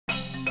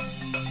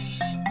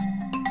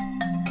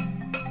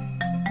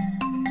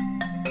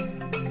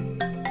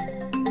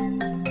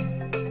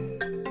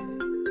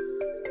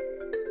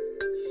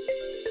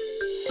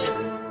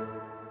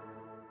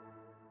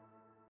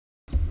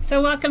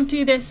So welcome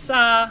to this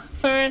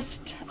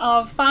first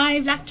of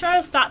 5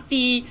 lectures that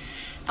the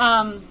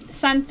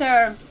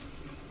Center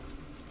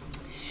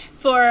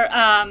for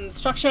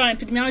Structural and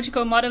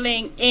Epidemiological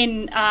Modeling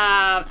and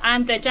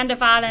the Gender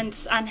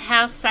Violence and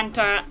Health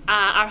Center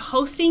are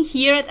hosting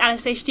here at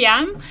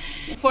LSHTM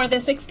for the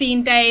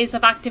 16 Days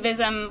of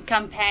Activism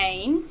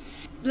campaign.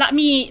 Let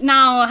me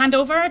now hand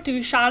over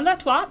to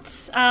Charlotte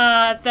Watts,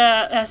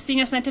 the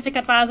Senior Scientific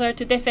Advisor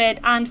to DFID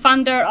and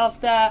funder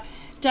of the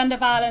Gender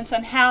Violence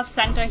and Health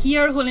Center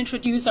here, who will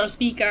introduce our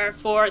speaker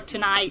for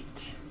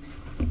tonight.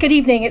 Good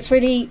evening. It's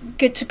really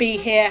good to be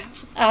here,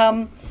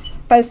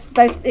 both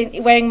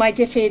wearing my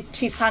DFID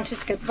Chief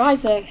Scientific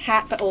Advisor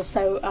hat, but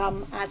also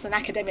as an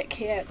academic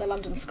here at the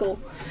London School.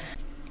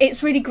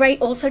 It's really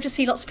great also to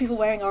see lots of people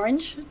wearing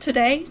orange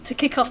today to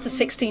kick off the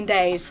 16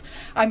 days.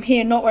 I'm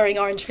here not wearing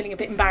orange, feeling a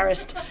bit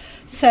embarrassed.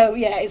 So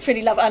yeah, it's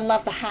really lovely. I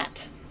love the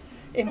hat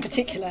in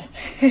particular.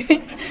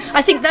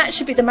 I think that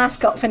should be the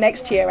mascot for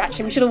next year,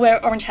 actually. We should all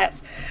wear orange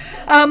hats.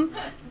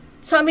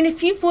 So, I mean,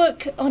 if you've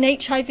worked on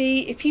HIV,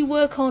 if you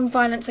work on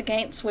violence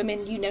against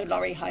women, you know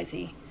Laurie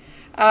Heise.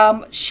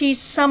 She's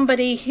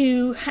somebody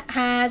who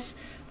has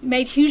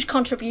made huge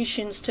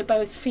contributions to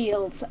both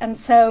fields. And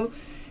so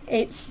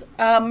it's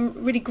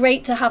really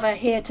great to have her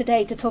here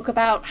today to talk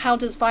about how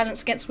does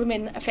violence against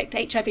women affect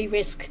HIV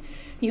risk,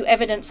 new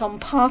evidence on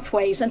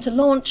pathways, and to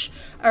launch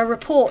a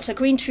report, a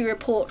Greentree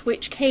report,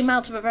 which came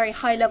out of a very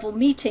high-level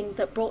meeting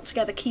that brought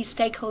together key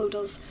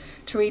stakeholders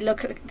to really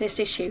look at this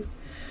issue.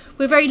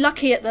 We're very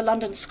lucky at the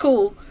London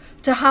School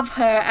to have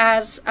her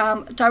as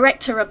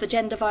director of the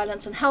Gender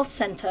Violence and Health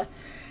Centre,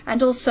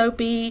 and also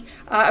be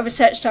a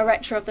research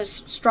director of the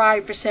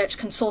STRIVE Research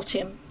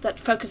Consortium that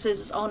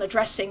focuses on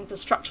addressing the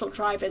structural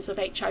drivers of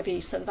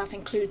HIV, so that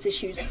includes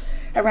issues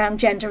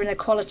around gender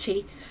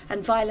inequality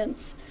and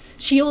violence.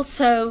 She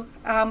also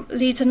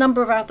leads a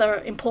number of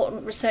other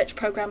important research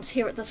programs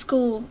here at the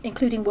school,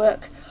 including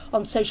work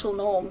on social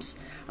norms,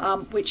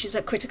 which is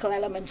a critical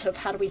element of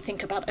how do we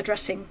think about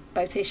addressing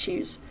both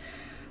issues.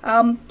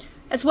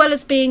 As well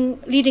as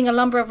leading a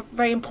number of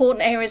very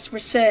important areas of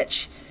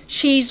research,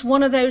 she's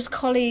one of those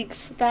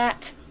colleagues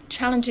that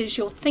challenges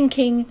your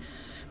thinking,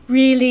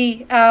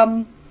 really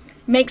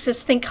makes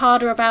us think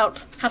harder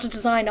about how to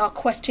design our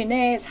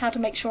questionnaires, how to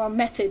make sure our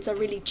methods are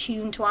really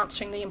tuned to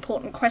answering the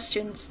important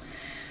questions,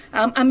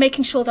 and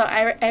making sure that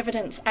our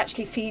evidence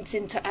actually feeds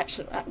into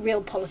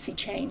real policy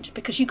change,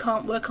 because you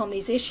can't work on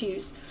these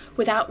issues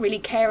without really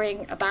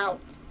caring about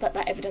that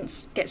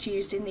evidence gets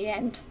used in the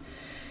end.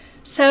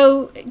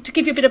 So to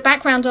give you a bit of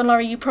background on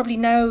Laurie, you probably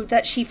know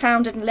that she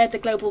founded and led the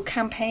global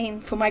campaign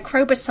for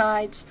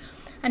microbicides,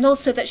 and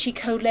also that she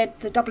co-led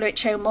the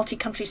WHO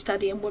multi-country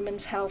study on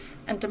women's health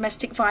and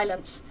domestic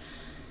violence.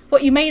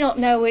 What you may not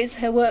know is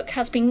her work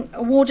has been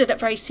awarded at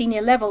very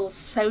senior levels.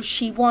 So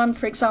she won,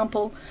 for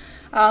example,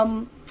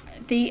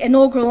 the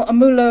inaugural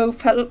Amulo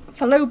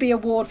Falobi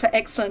Award for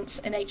Excellence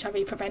in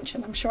HIV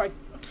Prevention. I'm sure I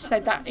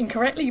said that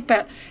incorrectly,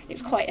 but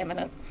it's quite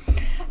eminent.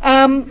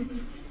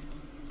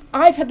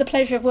 I've had the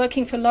pleasure of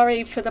working for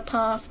Laurie for the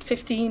past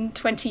 15,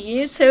 20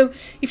 years. So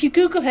if you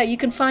Google her, you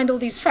can find all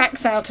these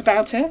facts out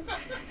about her.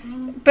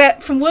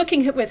 But from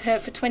working with her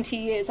for 20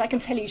 years, I can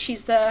tell you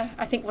she's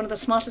I think one of the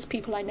smartest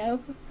people I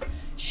know.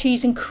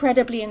 She's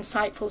incredibly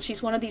insightful.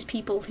 She's one of these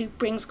people who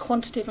brings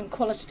quantitative and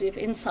qualitative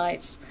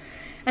insights.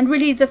 And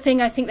really the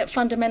thing I think that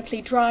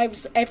fundamentally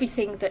drives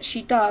everything that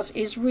she does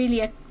is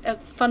really a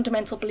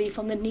fundamental belief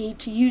on the need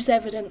to use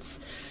evidence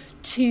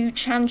to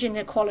challenge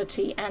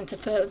inequality and to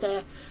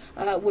further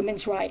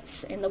women's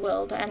rights in the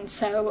world. And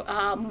so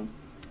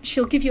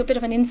she'll give you a bit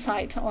of an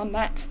insight on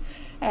that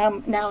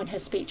now in her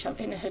speech,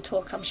 in her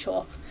talk, I'm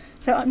sure.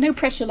 So no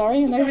pressure,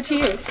 Laurie, and over to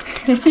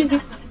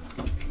you.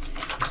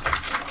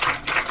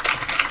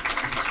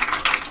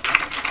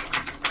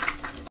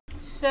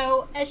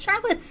 So, as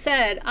Charlotte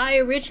said, I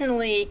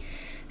originally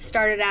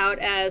started out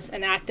as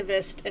an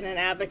activist and an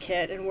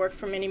advocate and worked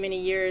for many, many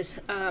years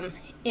on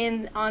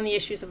the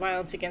issues of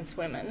violence against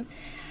women.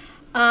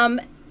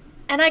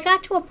 And I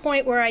got to a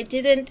point where I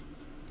didn't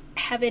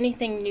have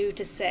anything new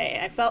to say.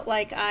 I felt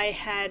like I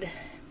had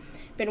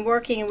been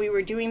working and we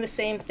were doing the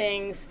same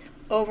things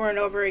over and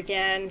over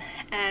again,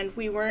 and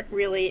we weren't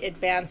really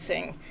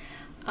advancing.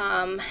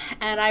 And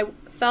I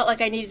felt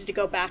like I needed to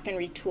go back and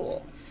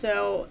retool.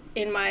 So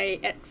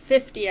at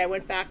 50, I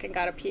went back and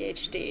got a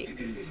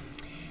PhD.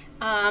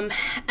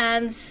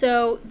 And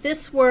so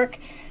this work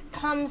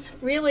comes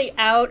really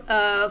out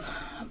of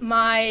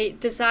my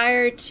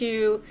desire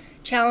to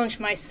challenge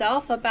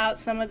myself about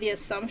some of the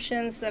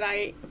assumptions that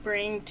I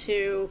bring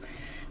to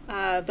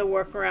the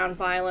work around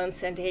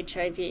violence and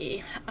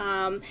HIV,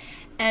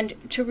 and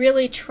to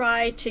really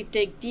try to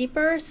dig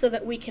deeper so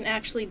that we can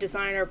actually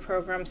design our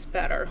programs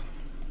better.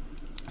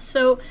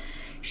 So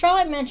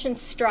Charlotte mentioned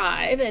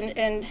STRIVE,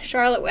 and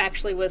Charlotte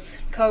actually was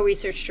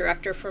co-research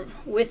director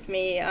with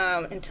me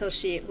until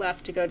she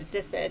left to go to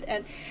DFID.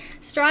 And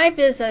STRIVE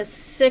is a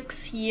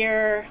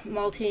 6-year,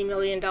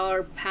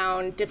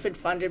 multi-million-dollar-pound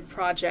DFID-funded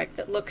project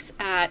that looks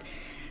at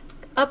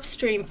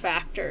upstream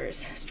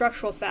factors,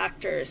 structural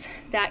factors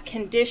that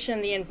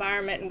condition the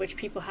environment in which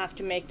people have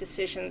to make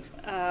decisions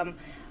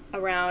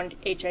around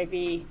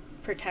HIV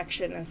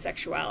protection and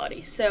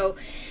sexuality. So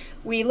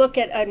we look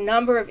at a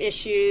number of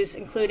issues,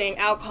 including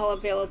alcohol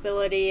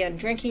availability and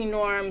drinking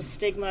norms,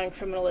 stigma and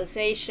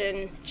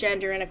criminalization,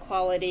 gender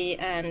inequality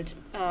and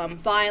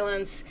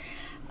violence,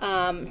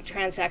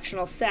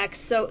 transactional sex.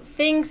 So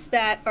things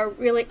that are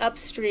really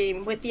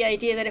upstream, with the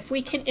idea that if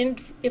we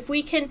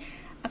can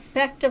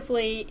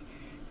effectively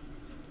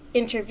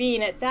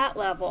intervene at that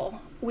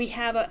level, we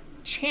have a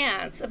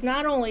chance of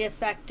not only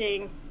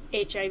affecting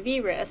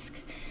HIV risk,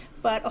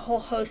 but a whole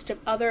host of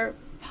other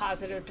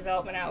positive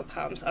development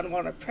outcomes,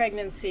 unwanted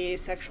pregnancy,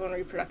 sexual and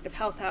reproductive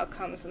health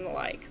outcomes, and the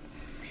like.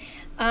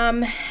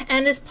 And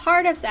as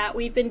part of that,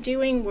 we've been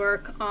doing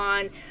work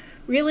on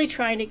really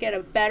trying to get a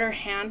better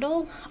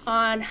handle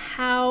on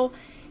how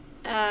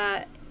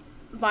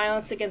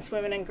violence against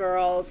women and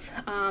girls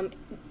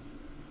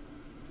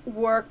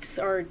works,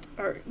 or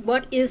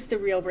what is the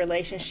real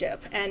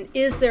relationship, and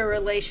is there a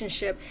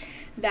relationship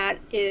that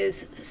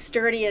is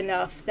sturdy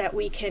enough that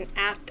we can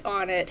act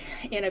on it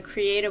in a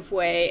creative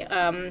way,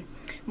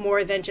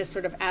 more than just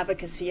sort of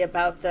advocacy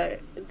about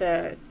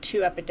the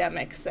two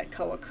epidemics that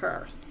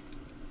co-occur.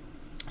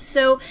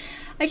 So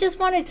I just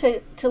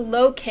wanted to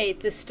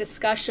locate this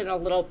discussion a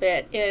little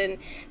bit in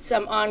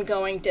some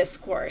ongoing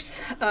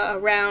discourse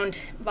around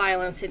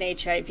violence in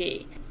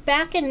HIV.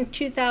 Back in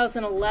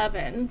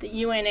 2011, the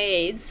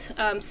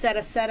UNAIDS set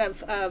a set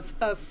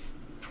of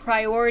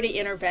priority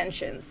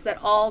interventions that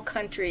all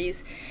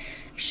countries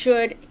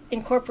should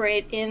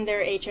incorporate in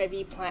their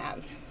HIV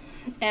plans.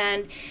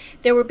 And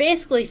there were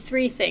basically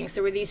three things.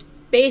 There were these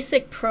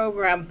basic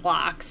program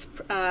blocks,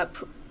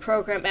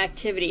 program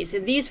activities,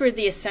 and these were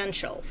the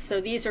essentials.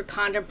 So these are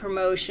condom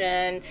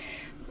promotion,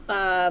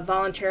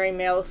 voluntary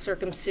male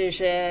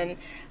circumcision,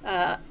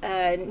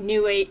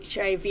 new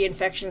HIV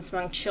infections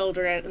among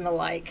children, and the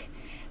like.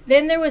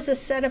 Then there was a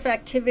set of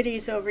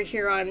activities over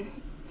here on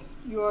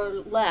your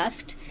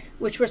left,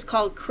 which was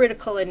called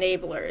critical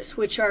enablers,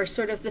 which are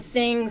sort of the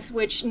things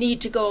which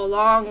need to go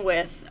along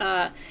with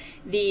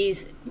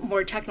these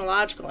more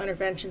technological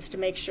interventions to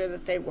make sure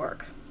that they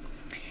work.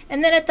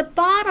 And then at the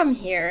bottom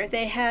here,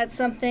 they had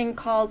something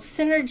called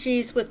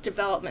synergies with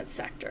development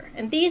sector.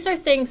 And these are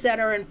things that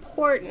are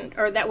important,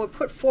 or that were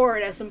put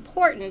forward as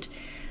important,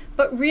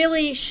 but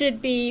really should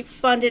be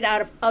funded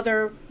out of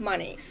other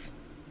monies.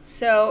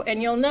 So,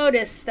 and you'll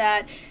notice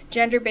that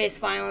gender-based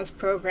violence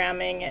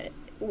programming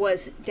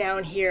was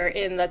down here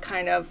in the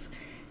kind of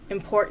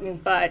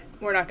important, but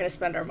we're not going to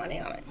spend our money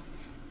on it.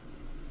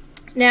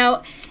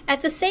 Now,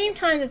 at the same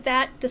time that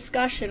that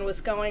discussion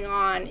was going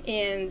on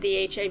in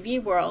the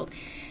HIV world,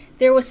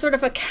 there was sort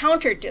of a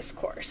counter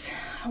discourse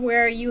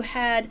where you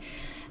had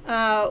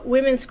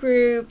women's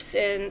groups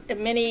and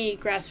many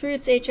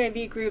grassroots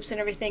HIV groups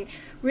and everything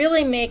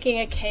really making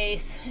a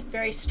case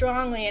very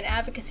strongly in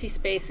advocacy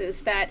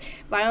spaces that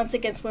violence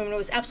against women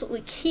was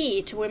absolutely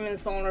key to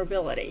women's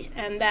vulnerability,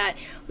 and that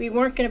we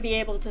weren't going to be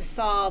able to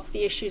solve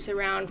the issues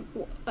around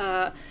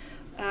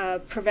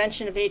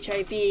prevention of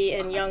HIV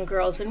in young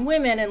girls and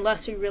women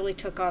unless we really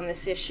took on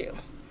this issue.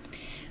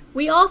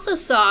 We also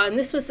saw, and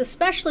this was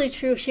especially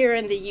true here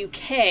in the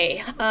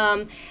UK,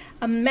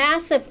 a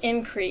massive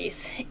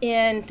increase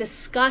in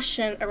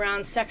discussion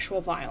around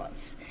sexual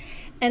violence,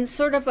 and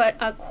sort of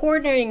a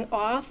coordinating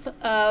off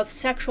of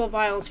sexual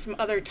violence from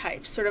other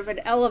types, sort of an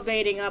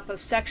elevating up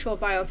of sexual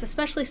violence,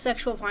 especially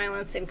sexual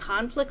violence in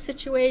conflict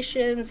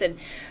situations and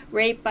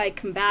rape by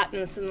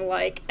combatants and the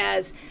like,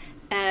 as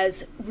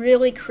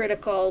really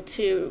critical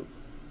to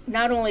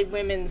not only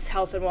women's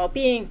health and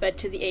well-being, but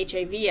to the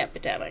HIV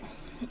epidemic.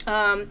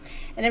 And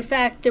in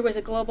fact, there was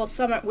a global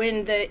summit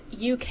when the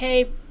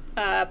UK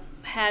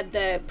had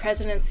the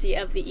presidency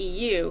of the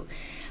EU.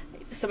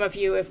 Some of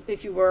you,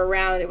 if you were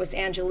around, it was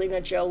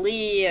Angelina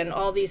Jolie and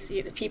all these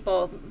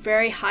people,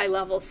 very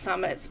high-level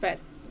summit,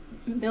 spent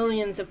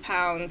millions of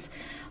pounds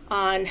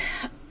on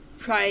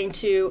trying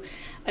to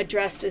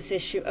address this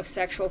issue of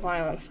sexual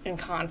violence and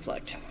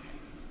conflict.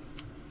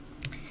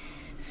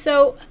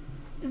 So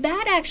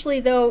that actually,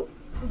 though,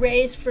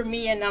 raised for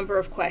me a number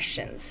of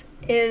questions.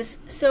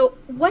 So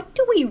what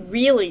do we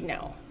really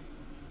know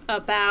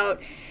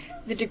about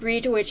the degree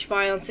to which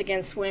violence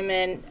against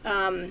women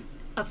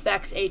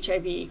affects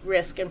HIV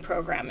risk and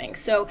programming?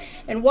 So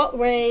in what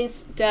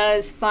ways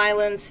does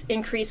violence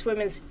increase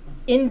women's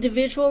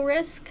individual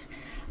risk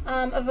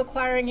of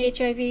acquiring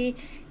HIV?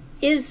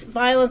 Is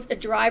violence a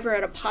driver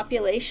at a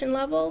population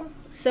level?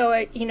 So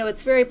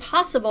it's very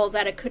possible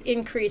that it could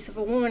increase if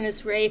a woman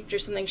is raped or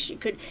something, she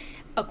could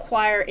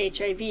acquire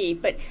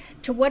HIV, but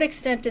to what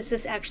extent does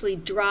this actually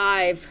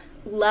drive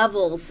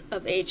levels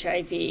of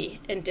HIV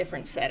in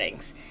different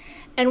settings?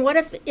 And what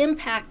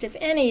impact, if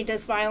any,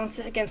 does violence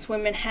against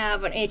women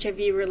have on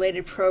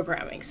HIV-related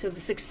programming? So the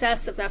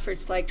success of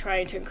efforts like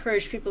trying to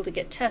encourage people to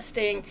get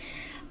testing,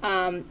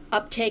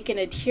 uptake and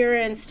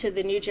adherence to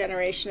the new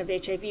generation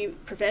of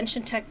HIV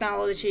prevention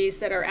technologies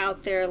that are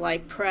out there,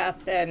 like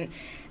PrEP and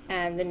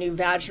and the new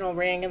vaginal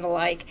ring and the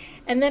like,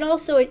 and then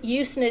also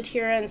use and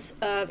adherence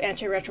of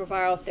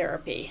antiretroviral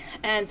therapy.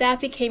 And that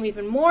became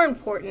even more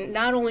important,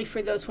 not only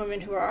for those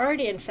women who are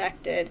already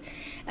infected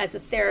as a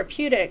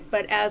therapeutic,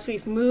 but as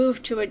we've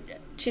moved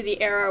to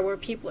the era where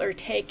people are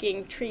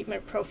taking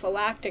treatment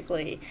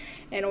prophylactically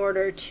in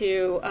order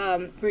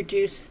to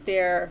reduce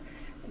their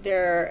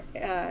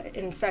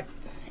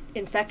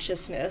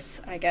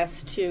infectiousness, I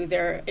guess, to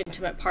their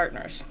intimate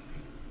partners.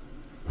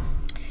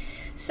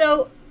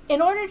 So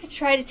in order to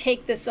try to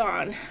take this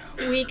on,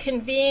 we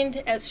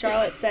convened, as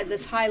Charlotte said,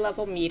 this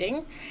high-level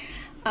meeting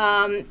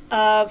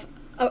of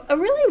a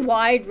really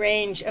wide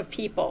range of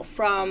people,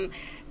 from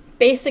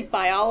basic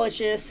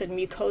biologists and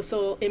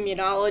mucosal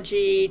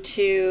immunology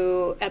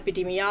to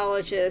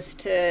epidemiologists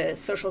to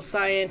social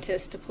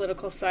scientists to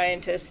political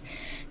scientists,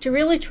 to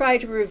really try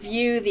to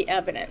review the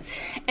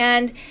evidence.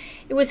 And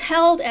it was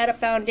held at a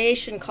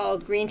foundation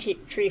called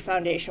Greentree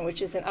Foundation,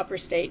 which is in upper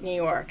state New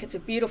York. It's a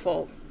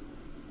beautiful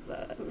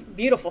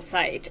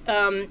site.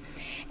 And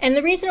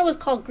the reason it was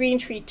called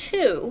Greentree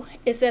II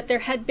is that there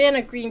had been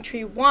a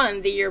Greentree I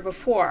the year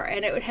before,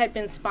 and it had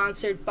been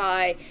sponsored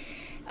by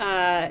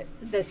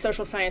the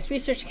Social Science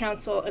Research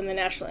Council and the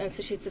National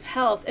Institutes of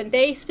Health, and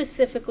they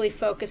specifically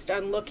focused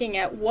on looking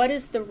at what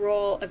is the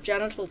role of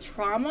genital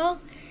trauma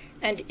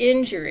and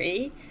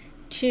injury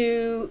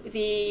to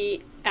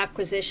the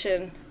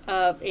acquisition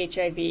of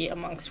HIV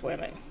amongst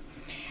women.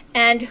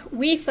 And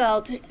we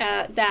felt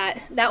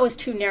that was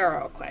too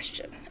narrow a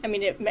question. I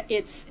mean,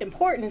 it's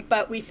important,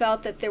 but we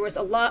felt that there was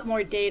a lot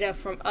more data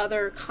from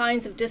other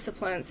kinds of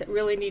disciplines that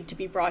really need to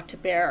be brought to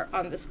bear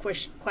on this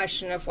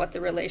question of what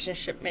the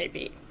relationship may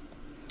be.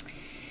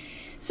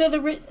 So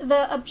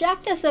the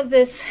objectives of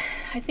this,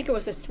 I think it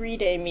was a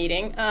 3-day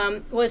meeting,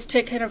 was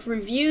to kind of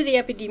review the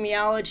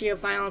epidemiology of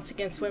violence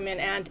against women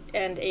and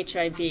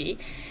HIV,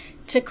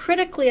 to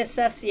critically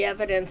assess the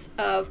evidence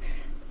of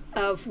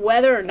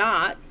whether or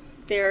not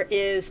there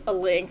is a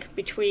link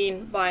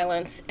between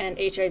violence and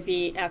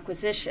HIV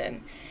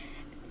acquisition,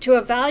 to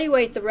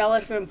evaluate the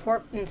relative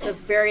importance of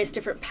various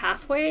different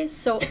pathways.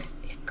 So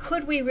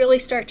could we really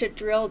start to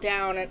drill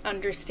down and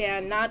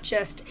understand not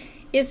just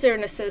is there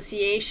an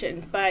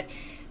association, but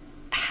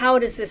how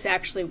does this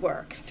actually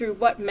work? Through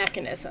what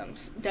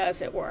mechanisms does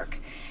it work?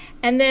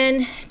 And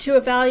then to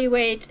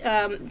evaluate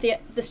the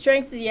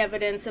strength of the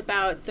evidence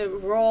about the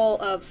role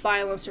of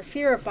violence or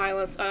fear of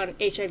violence on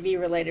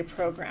HIV-related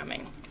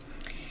programming.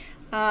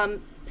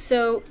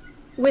 So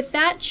with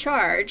that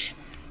charge,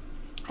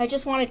 I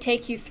just want to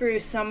take you through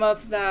some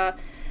of the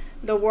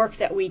work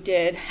that we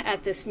did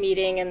at this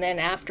meeting and then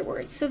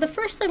afterwards. So the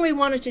first thing we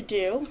wanted to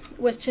do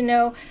was to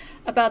know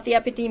about the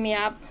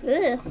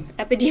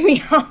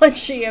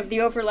epidemiology of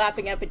the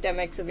overlapping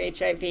epidemics of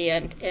HIV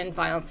and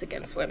violence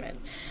against women.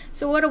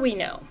 So what do we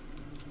know?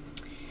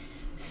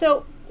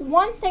 So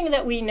one thing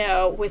that we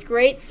know with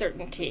great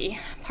certainty,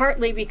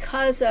 partly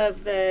because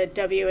of the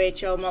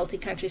WHO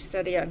multi-country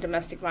study on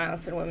domestic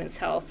violence and women's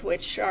health,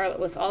 which Charlotte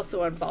was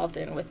also involved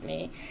in with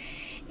me,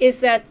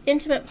 is that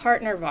intimate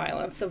partner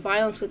violence, so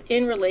violence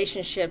within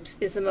relationships,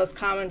 is the most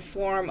common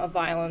form of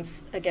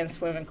violence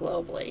against women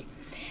globally.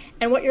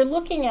 And what you're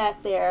looking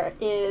at there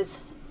is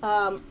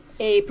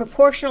a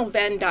proportional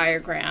Venn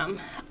diagram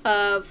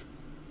of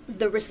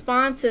the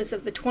responses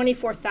of the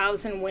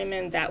 24,000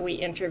 women that we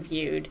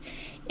interviewed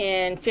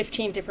in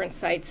 15 different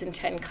sites in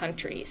 10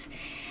 countries.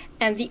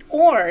 And the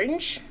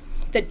orange,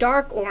 the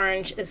dark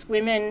orange, is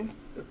women,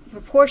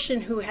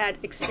 proportion who had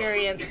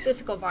experienced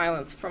physical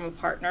violence from a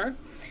partner.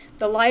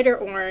 The lighter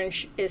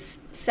orange is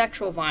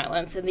sexual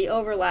violence, and the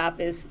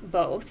overlap is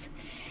both.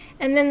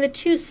 And then the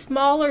two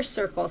smaller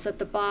circles at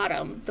the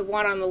bottom, the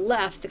one on the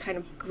left, the kind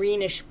of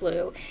greenish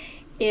blue,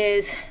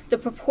 is the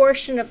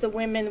proportion of the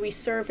women we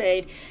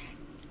surveyed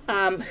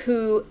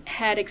who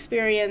had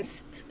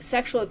experienced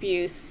sexual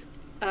abuse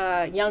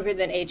younger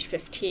than age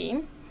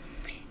 15.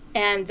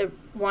 And the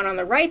one on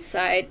the right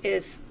side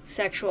is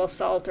sexual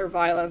assault or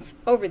violence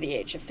over the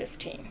age of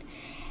 15.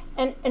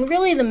 And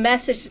really the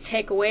message to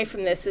take away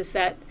from this is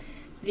that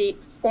the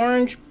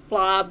orange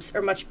blobs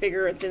are much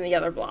bigger than the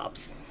other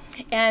blobs.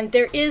 And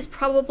there is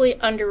probably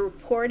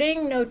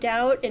underreporting, no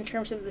doubt, in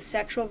terms of the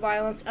sexual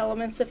violence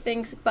elements of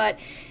things, but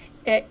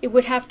it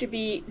would have to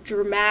be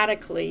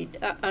dramatically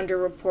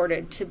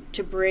underreported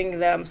to bring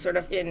them sort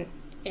of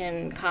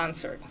in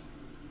concert.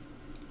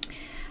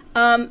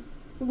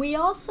 We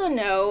also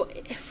know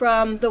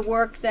from the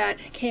work that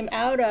came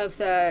out of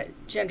the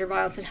Gender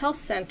Violence and Health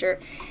Center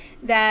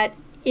that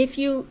if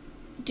you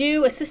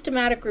do a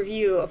systematic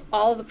review of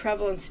all the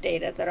prevalence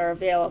data that are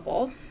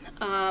available,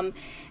 and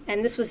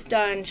this was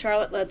done,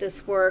 Charlotte led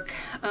this work,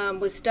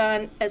 was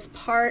done as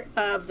part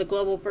of the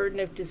Global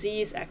Burden of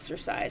Disease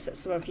exercise that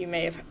some of you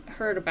may have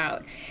heard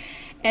about,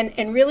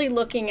 and really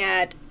looking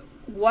at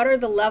what are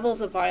the levels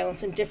of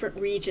violence in different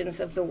regions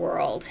of the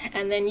world,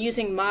 and then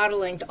using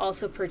modeling to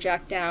also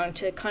project down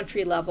to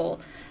country level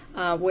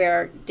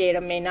where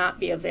data may not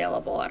be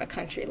available at a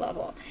country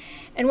level.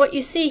 And what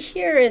you see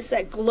here is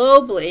that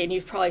globally, and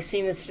you've probably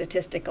seen this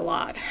statistic a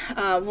lot,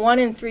 1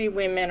 in 3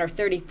 women, or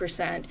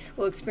 30%,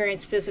 will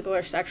experience physical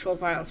or sexual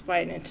violence by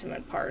an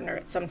intimate partner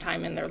at some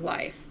time in their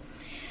life.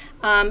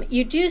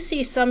 You do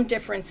see some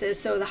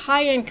differences. So the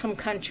high-income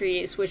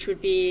countries, which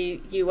would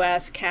be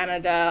US,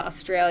 Canada,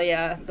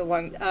 Australia,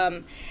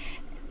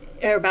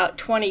 are about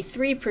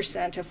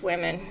 23% of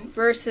women,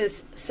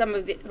 versus some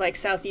of the, like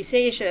Southeast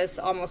Asia, is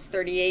almost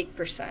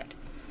 38%.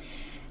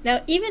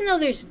 Now, even though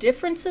there's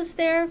differences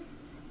there,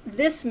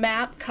 this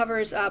map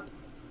covers up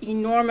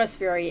enormous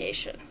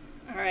variation.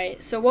 All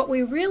right, so what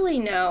we really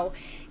know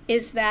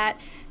is that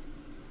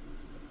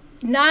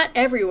not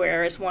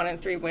everywhere is 1 in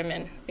 3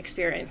 women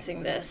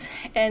experiencing this,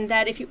 and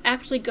that if you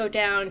actually go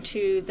down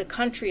to the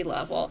country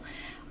level,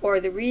 or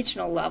the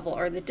regional level,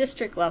 or the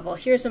district level,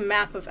 here's a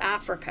map of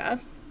Africa,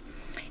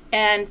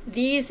 and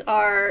these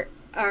are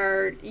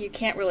you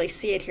can't really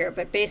see it here,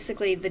 but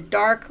basically the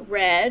dark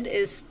red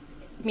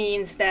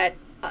means that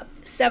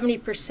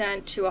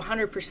 70% to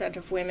 100%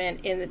 of women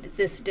in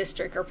this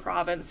district or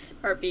province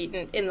are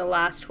beaten in the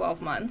last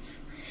 12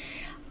 months,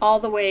 all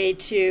the way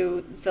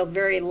to the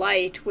very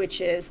light,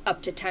 which is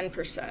up to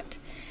 10%.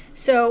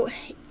 So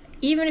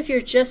even if you're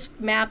just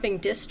mapping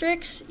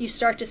districts, you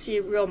start to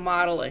see real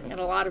modeling and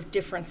a lot of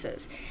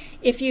differences.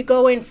 If you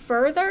go in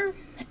further,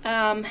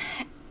 and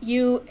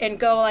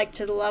go like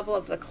to the level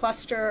of the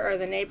cluster or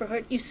the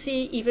neighborhood, you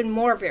see even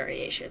more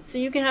variation. So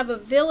you can have a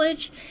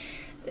village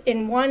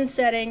in one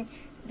setting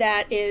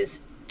that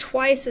is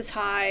twice as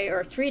high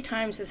or 3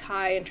 times as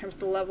high in terms of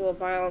the level of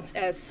violence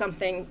as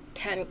something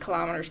 10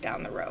 kilometers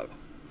down the road.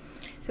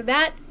 So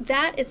that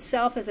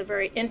itself is a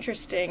very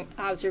interesting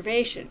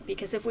observation,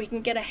 because if we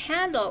can get a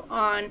handle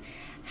on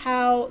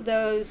how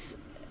those,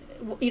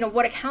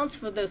 what accounts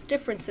for those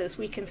differences,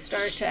 we can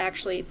start to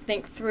actually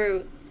think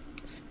through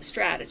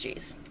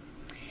strategies.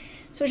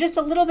 So just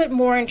a little bit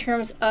more in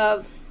terms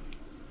of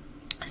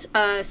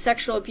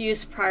sexual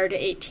abuse prior to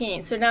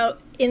 18. So now,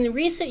 in the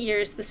recent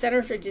years, the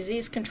Center for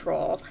Disease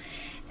Control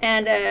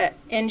and an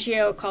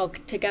NGO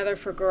called Together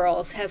for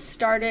Girls have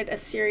started a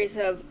series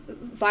of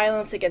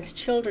violence against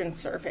children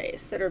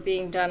surveys that are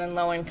being done in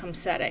low-income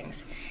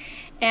settings.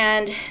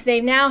 And they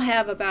now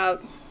have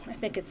about, I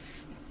think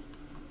it's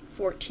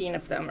 14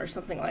 of them or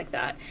something like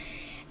that.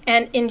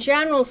 And in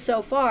general,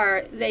 so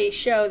far, they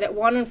show that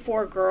 1 in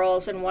 4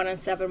 girls and 1 in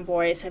 7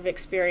 boys have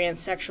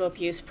experienced sexual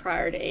abuse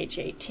prior to age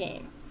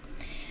 18.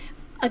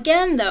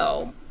 Again,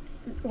 though,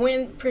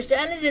 when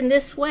presented in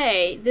this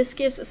way, this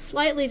gives a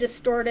slightly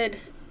distorted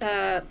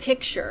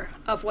picture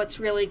of what's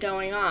really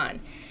going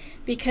on.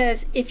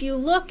 Because if you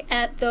look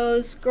at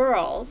those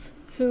girls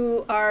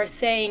who are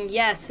saying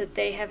yes, that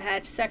they have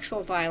had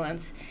sexual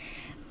violence,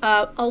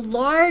 a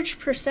large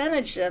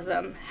percentage of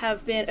them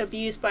have been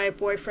abused by a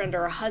boyfriend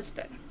or a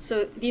husband.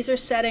 So these are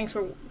settings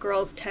where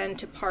girls tend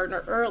to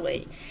partner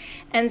early.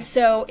 And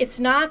so it's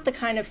not the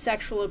kind of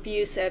sexual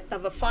abuse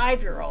of a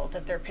 5-year-old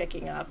that they're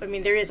picking up. I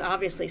mean, there is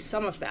obviously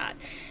some of that.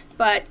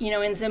 But,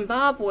 in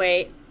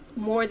Zimbabwe,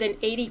 more than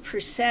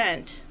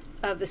 80%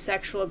 of the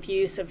sexual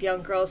abuse of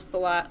young girls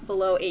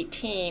below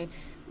 18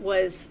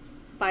 was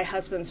by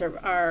husbands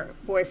or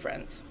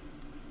boyfriends.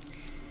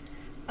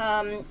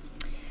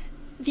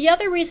 The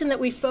other reason that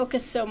we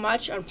focus so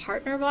much on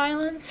partner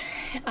violence,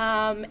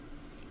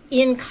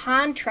 in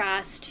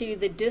contrast to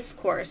the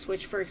discourse,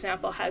 which, for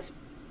example, has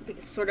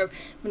sort of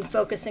been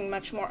focusing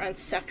much more on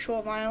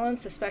sexual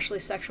violence, especially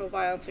sexual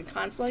violence and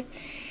conflict,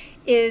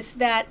 is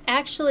that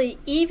actually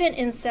even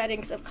in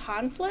settings of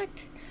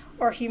conflict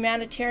or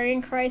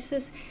humanitarian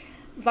crisis,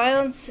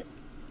 violence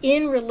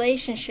in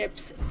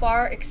relationships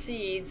far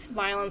exceeds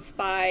violence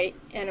by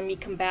enemy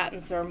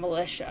combatants or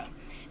militia.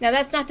 Now,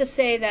 that's not to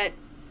say that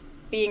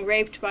being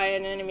raped by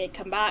an enemy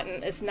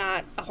combatant is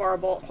not a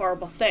horrible,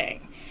 horrible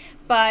thing.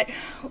 But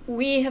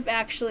we have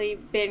actually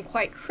been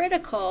quite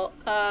critical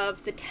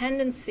of the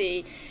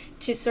tendency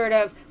to sort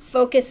of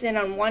focus in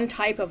on one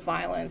type of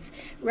violence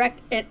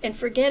and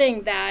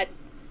forgetting that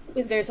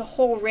there's a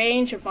whole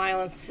range of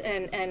violence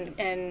and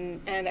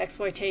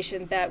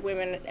exploitation that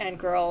women and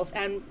girls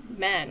and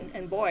men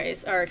and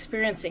boys are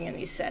experiencing in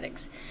these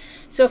settings.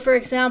 So, for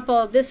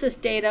example, this is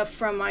data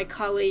from my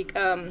colleague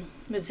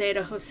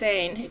Mazeda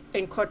Hossein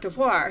in Cote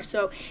d'Ivoire.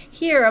 So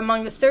here,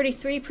 among the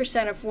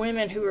 33% of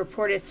women who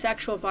reported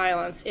sexual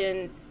violence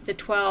in the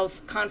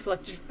 12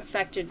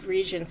 conflict-affected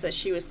regions that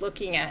she was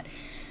looking at,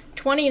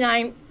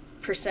 29%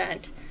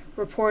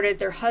 reported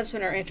their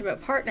husband or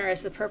intimate partner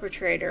as the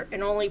perpetrator,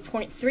 and only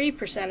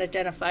 0.3%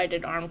 identified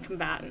an armed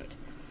combatant.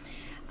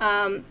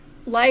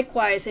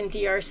 Likewise in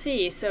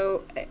DRC,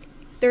 so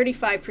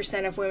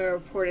 35% of women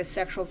reported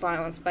sexual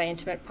violence by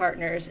intimate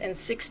partners, and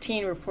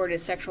 16% reported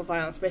sexual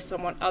violence by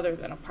someone other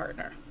than a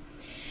partner.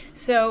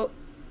 So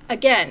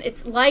again,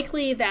 it's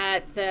likely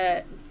that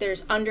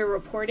there's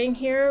underreporting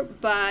here,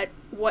 but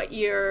what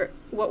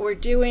we're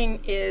doing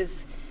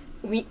is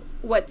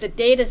what the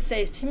data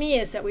says to me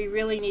is that we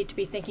really need to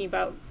be thinking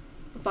about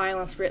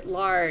violence writ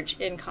large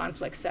in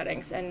conflict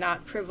settings and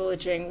not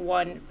privileging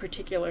one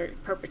particular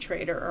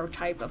perpetrator or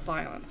type of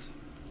violence.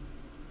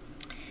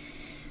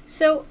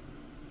 So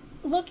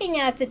looking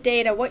at the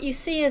data, what you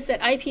see is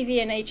that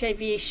IPV and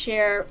HIV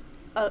share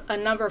a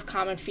number of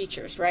common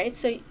features, right?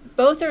 So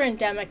both are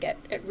endemic at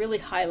really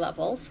high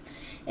levels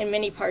in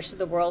many parts of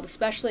the world,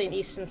 especially in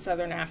East and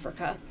Southern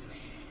Africa.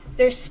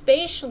 They're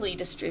spatially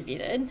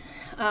distributed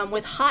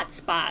with hot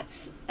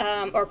spots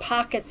or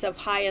pockets of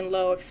high and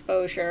low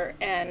exposure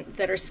and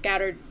that are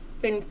scattered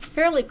in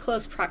fairly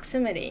close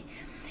proximity.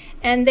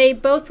 And they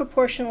both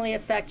proportionally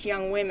affect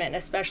young women,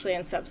 especially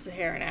in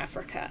sub-Saharan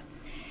Africa.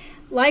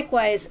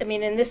 Likewise, I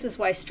mean, and this is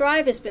why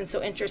STRIVE has been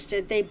so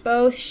interested, they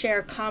both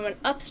share common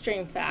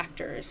upstream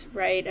factors,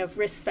 right, of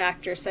risk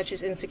factors such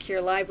as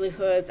insecure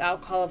livelihoods,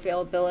 alcohol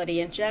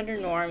availability, and gender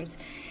norms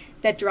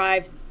that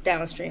drive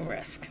downstream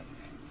risk.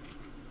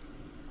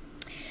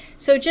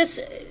 So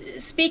just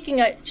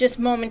speaking just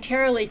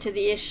momentarily to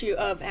the issue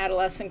of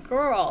adolescent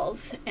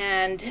girls,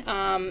 and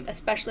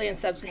especially in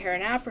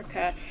sub-Saharan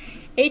Africa,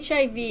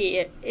 HIV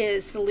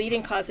is the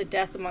leading cause of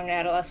death among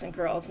adolescent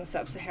girls in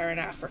sub-Saharan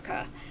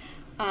Africa.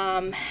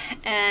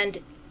 And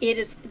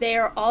they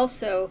are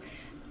also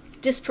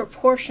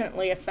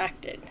disproportionately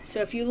affected.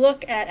 So if you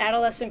look at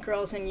adolescent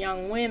girls and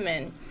young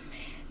women,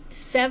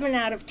 7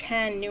 out of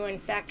 10 new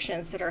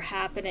infections that are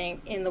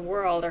happening in the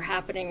world are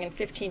happening in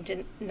 15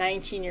 to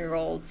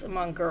 19-year-olds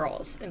among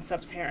girls in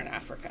sub-Saharan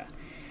Africa.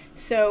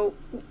 So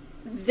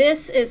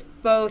this is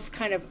both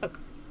kind of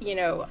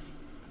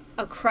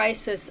a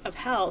crisis of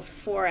health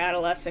for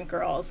adolescent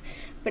girls,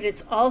 but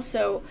it's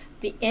also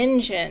the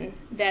engine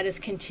that is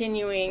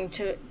continuing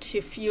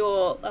to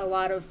fuel a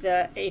lot of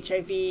the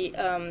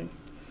HIV,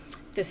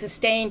 the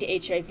sustained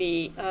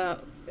HIV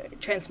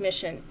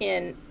transmission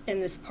in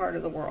this part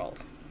of the world.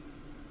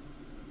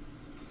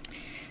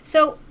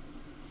 So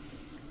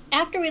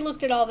after we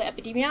looked at all the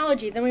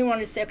epidemiology, then we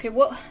wanted to say, okay,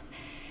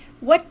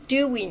 what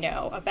do we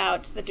know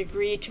about the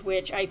degree to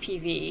which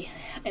IPV,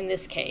 in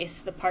this case,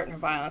 the partner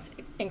violence,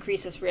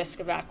 increases risk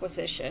of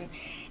acquisition?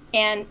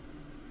 And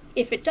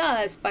if it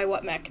does, by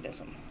what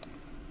mechanism?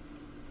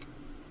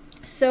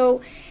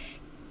 So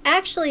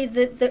actually,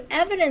 the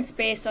evidence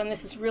based on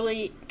this is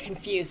really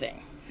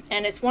confusing.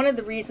 And it's one of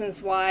the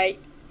reasons why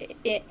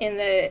in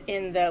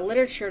the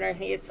literature and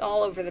everything, it's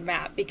all over the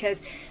map,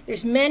 because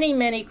there's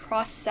many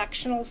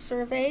cross-sectional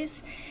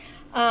surveys.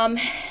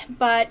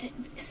 But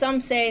some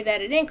say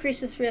that it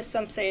increases risk,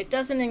 some say it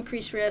doesn't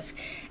increase risk,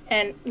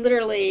 and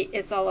literally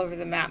it's all over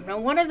the map. Now,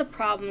 one of the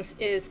problems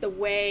is the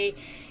way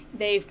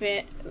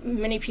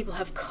many people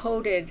have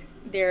coded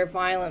their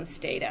violence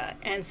data,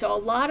 and so a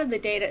lot of the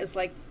data is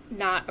like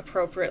not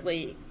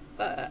appropriately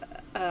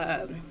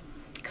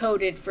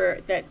coded for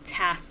the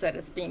task that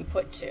it's being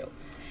put to.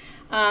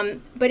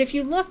 But if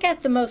you look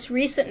at the most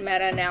recent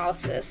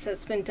meta-analysis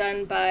that's been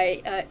done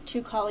by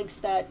 2 colleagues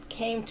that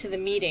came to the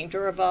meeting,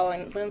 Duraval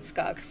and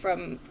Lindskog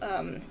from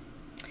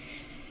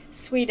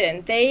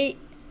Sweden,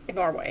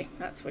 Norway,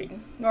 not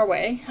Sweden,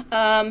 Norway,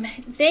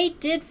 they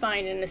did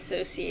find an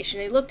association.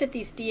 They looked at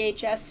these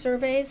DHS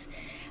surveys,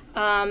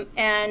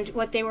 and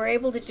what they were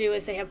able to do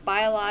is they have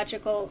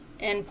biological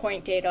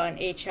endpoint data on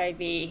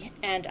HIV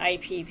and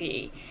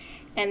IPV.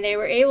 And they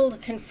were able to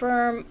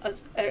confirm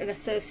an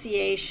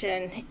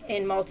association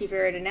in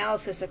multivariate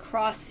analysis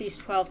across these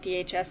 12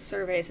 DHS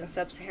surveys in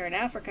sub-Saharan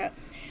Africa,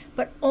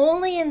 but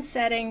only in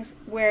settings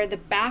where the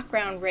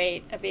background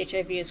rate of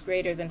HIV is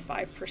greater than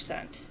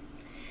 5%.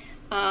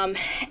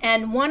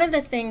 And one of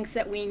the things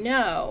that we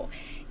know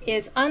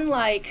is,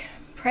 unlike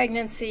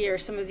pregnancy or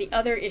some of the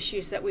other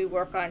issues that we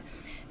work on,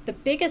 the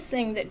biggest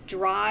thing that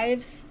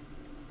drives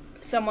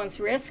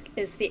someone's risk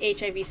is the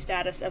HIV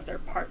status of their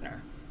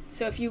partner.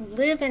 So if you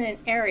live in an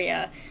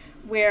area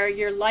where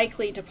you're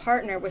likely to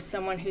partner with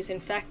someone who's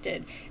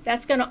infected,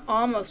 that's going to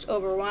almost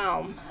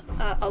overwhelm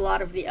a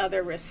lot of the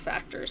other risk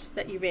factors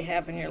that you may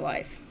have in your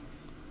life.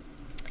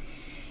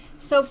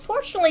 So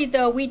fortunately,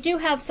 though, we do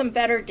have some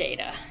better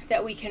data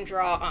that we can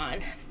draw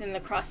on than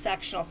the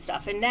cross-sectional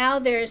stuff. And now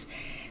there's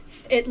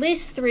at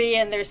least 3,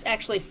 and there's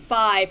actually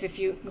 5 if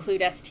you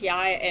include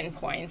STI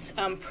endpoints,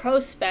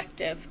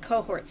 prospective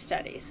cohort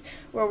studies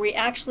where we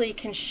actually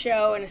can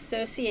show an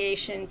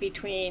association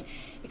between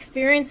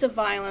experience of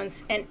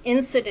violence and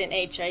incident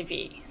HIV.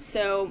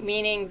 So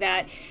meaning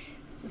that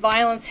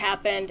violence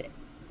happened,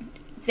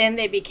 then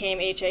they became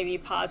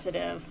HIV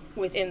positive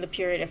within the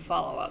period of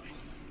follow-up.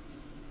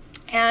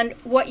 And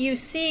what you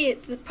see,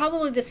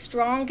 probably the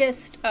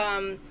strongest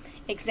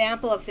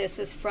example of this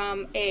is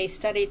from a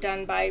study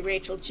done by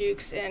Rachel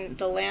Jukes in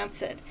The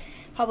Lancet,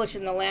 published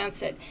in The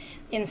Lancet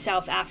in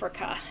South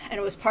Africa, and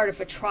it was part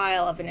of a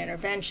trial of an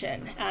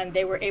intervention, and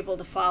they were able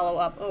to follow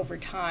up over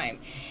time.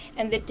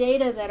 And the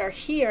data that are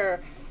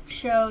here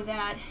show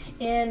that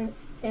in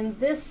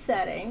this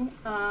setting,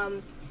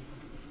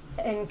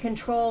 and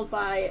controlled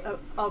by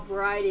a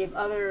variety of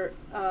other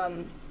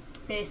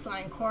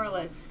baseline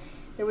correlates,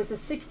 there was a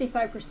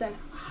 65%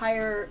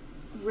 higher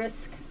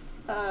risk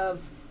of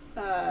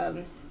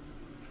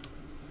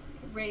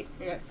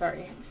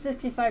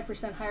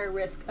 65% higher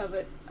risk of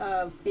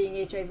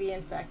being HIV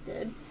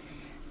infected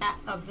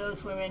of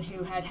those women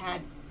who had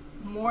had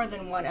more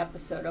than one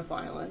episode of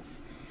violence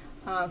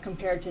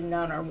compared to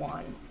none or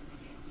one.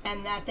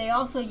 And that they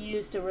also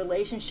used a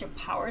relationship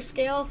power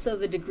scale, so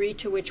the degree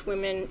to which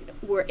women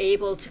were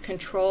able to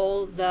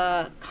control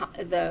the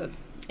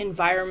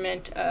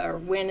environment, or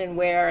when and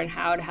where and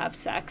how to have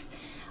sex,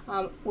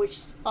 which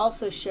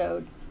also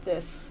showed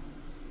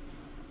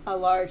a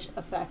large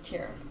effect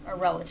here, a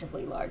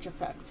relatively large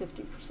effect,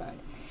 50%.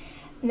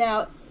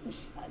 Now,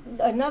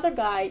 another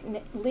guy,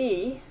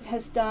 Lee,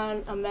 has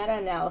done a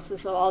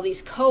meta-analysis of all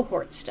these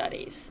cohort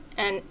studies.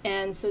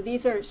 And so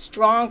these are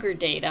stronger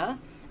data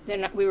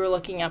than we were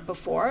looking at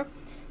before.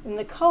 In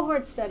the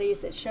cohort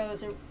studies, it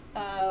shows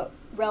a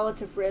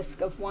relative risk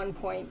of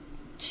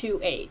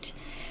 1.28.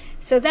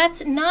 So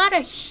that's not a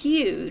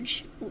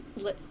huge,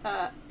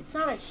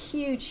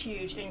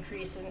 huge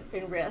increase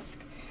in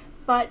risk,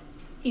 but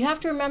you have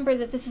to remember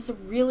that this is a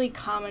really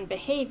common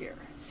behavior.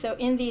 So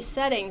in these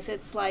settings,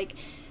 it's like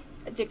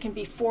there can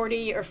be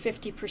 40 or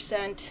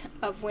 50%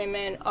 of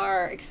women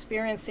are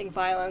experiencing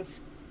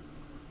violence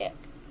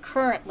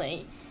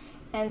currently.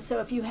 And so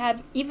if you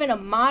have even a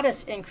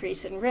modest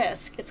increase in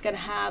risk, it's going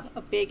to have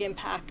a big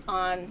impact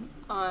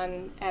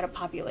at a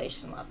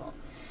population level.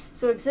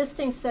 So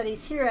existing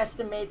studies here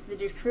estimate the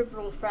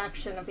distributable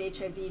fraction of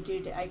HIV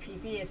due to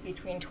IPV is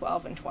between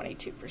 12 and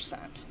 22%.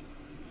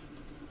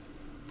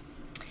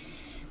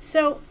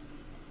 So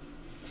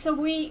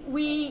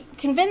we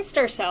convinced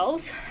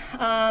ourselves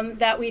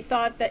that we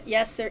thought that,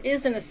 yes, there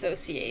is an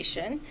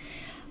association,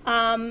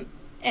 and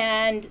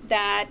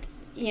that,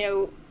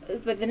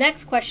 but the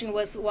next question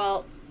was,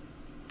 well,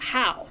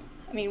 how?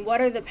 I mean,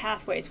 what are the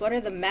pathways? What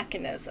are the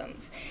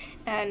mechanisms?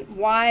 And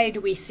why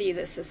do we see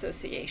this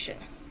association?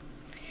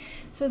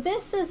 So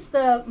this is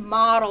the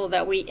model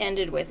that we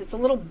ended with. It's a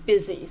little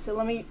busy, so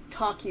let me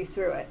talk you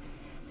through it.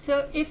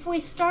 So if we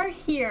start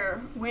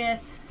here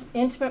with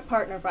intimate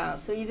partner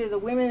violence, so either the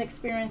women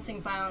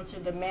experiencing violence or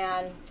the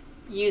man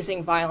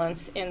using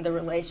violence in the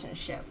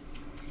relationship,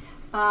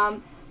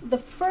 the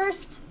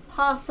first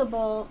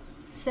possible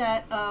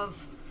set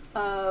of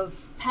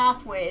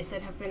pathways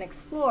that have been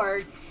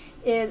explored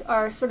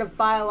are sort of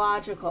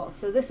biological.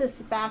 So this is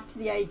back to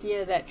the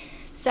idea that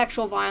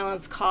sexual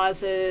violence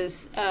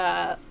causes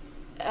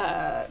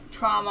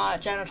trauma,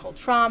 genital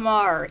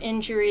trauma or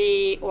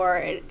injury, or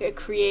it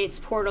creates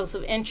portals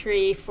of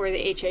entry for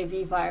the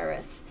HIV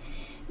virus.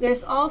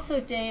 There's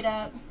also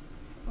data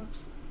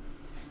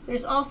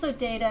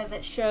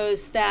that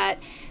shows that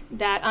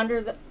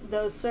under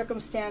those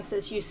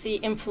circumstances you see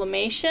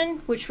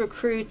inflammation, which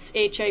recruits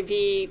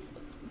HIV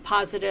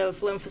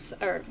positive lymphocytes,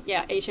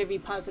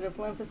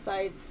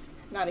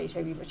 not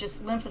HIV, but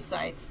just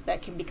lymphocytes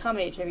that can become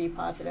HIV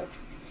positive,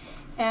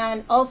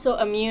 and also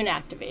immune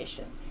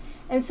activation.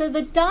 And so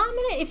the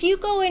dominant, if you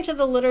go into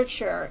the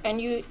literature and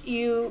you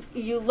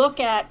look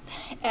at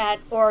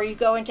or you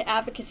go into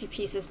advocacy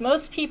pieces,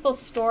 most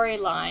people's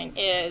storyline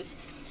is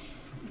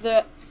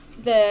the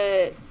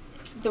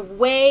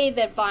way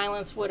that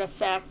violence would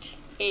affect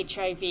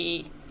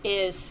HIV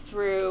is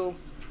through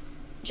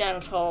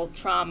genital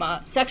trauma,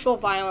 sexual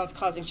violence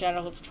causing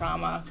genital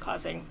trauma,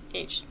 causing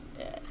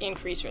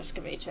increased risk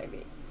of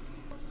HIV.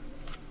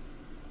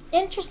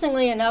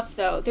 Interestingly enough,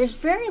 though, there's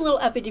very little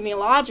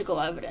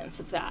epidemiological evidence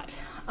of that.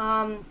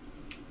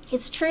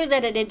 It's true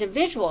that an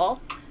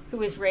individual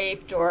who is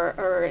raped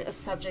or is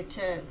subject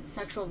to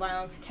sexual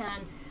violence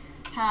can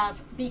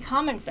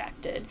become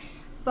infected.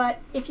 But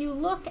if you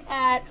look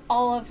at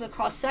all of the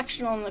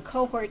cross-sectional and the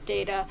cohort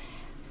data,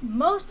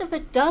 most of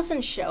it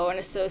doesn't show an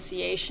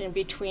association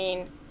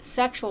between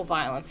sexual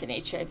violence and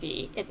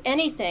HIV. If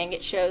anything,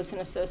 it shows an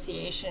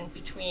association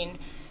between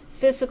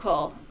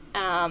physical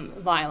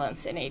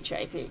violence and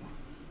HIV.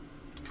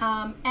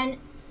 And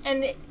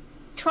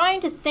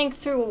trying to think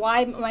through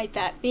why might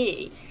that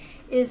be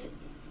is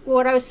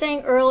what I was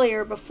saying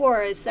earlier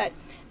before, is that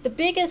the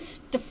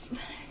biggest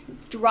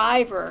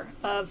driver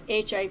of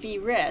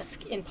HIV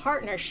risk in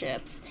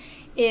partnerships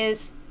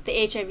is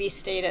the HIV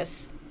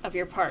status of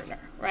your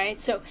partner, right?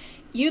 So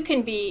you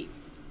can be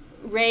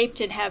raped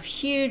and have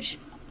huge,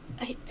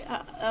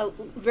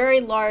 very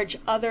large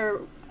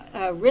other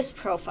risk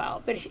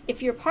profile, but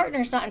if your partner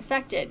is not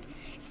infected,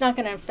 it's not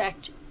going to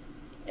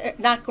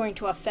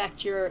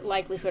affect your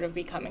likelihood of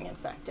becoming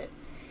infected.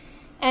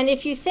 And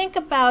if you think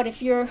about,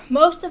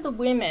 most of the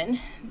women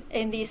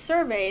in these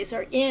surveys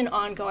are in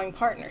ongoing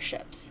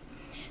partnerships.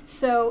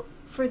 So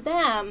for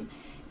them,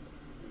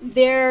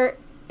 their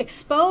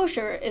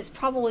exposure is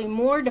probably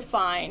more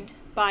defined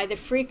by the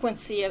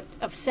frequency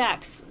of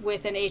sex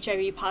with an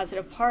HIV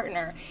positive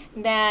partner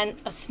than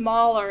a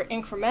smaller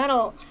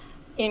incremental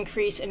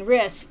increase in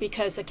risk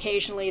because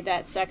occasionally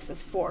that sex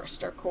is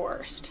forced or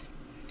coerced.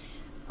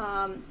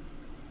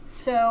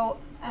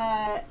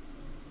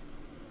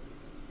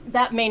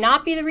 That may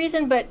not be the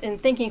reason, but in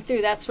thinking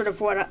through, that's sort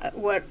of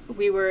what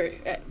we were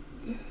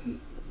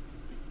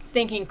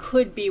thinking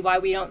could be why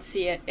we don't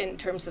see it in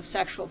terms of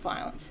sexual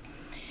violence.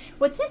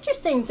 What's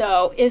interesting,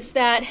 though, is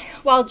that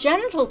while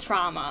genital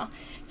trauma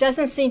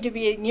doesn't seem to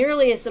be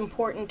nearly as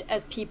important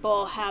as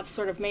people have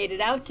sort of made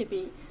it out to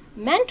be,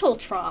 mental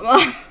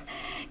trauma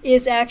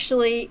is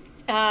actually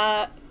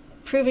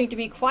proving to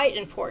be quite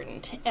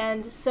important.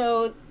 And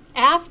so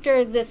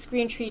after this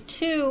Greentree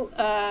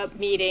II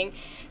meeting,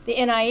 the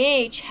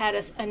NIH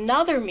had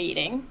another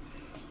meeting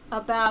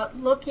about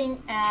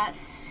looking at,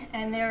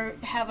 and they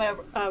have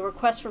a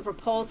request for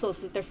proposals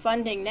that they're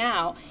funding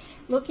now,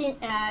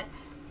 looking at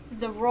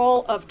the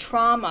role of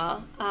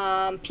trauma,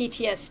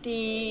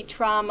 PTSD,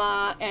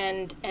 trauma,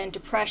 and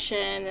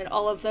depression, and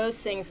all of those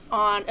things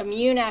on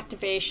immune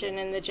activation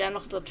in the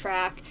genital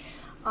tract,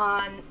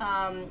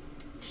 on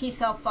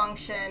T-cell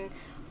function,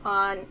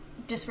 on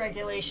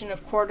dysregulation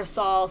of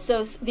cortisol.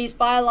 So these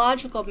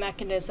biological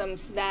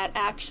mechanisms that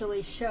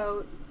actually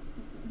show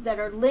that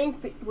are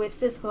linked with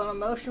physical and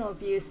emotional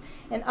abuse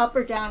and up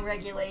or down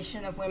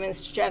regulation of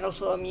women's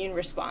genital immune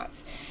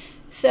response.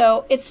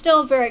 So it's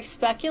still very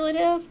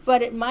speculative,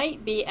 but it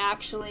might be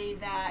actually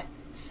that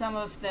some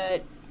of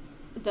the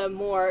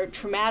more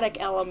traumatic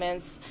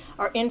elements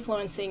are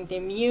influencing the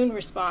immune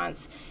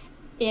response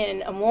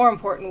in a more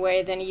important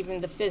way than even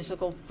the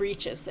physical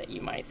breaches that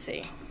you might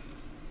see.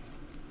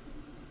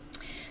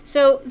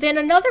 So then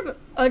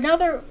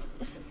another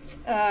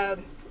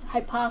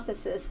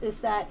hypothesis is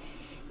that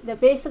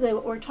basically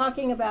what we're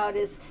talking about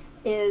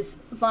is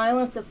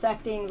violence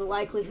affecting the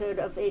likelihood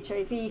of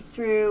HIV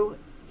through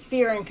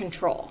fear and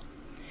control,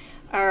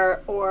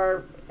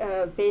 or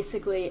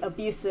basically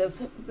abuse,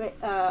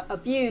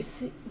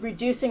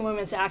 reducing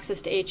women's access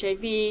to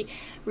HIV,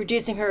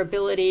 reducing her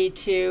ability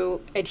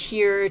to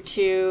adhere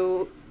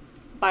to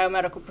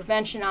biomedical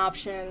prevention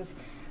options,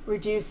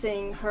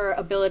 reducing her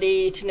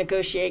ability to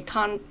negotiate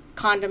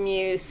condom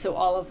use, so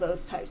all of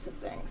those types of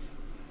things.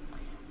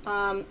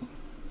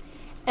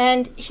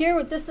 And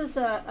here, this is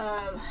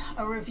a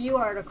review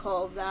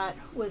article that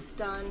was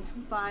done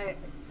by a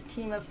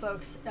team of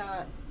folks,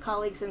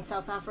 colleagues in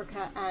South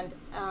Africa and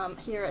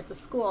here at the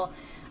school,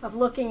 of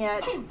looking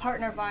at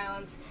partner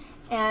violence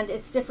and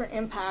its different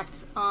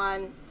impacts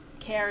on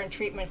care and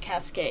treatment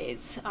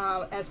cascades,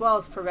 as well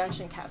as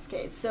prevention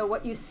cascades. So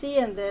what you see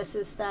in this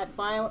is that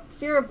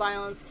fear of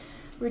violence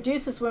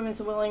reduces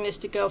women's willingness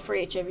to go for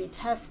HIV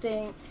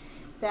testing,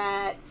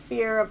 that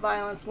fear of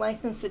violence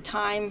lengthens the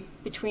time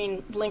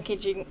between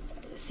linkaging,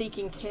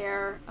 seeking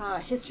care,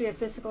 history of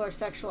physical or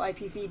sexual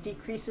IPV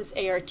decreases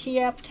ART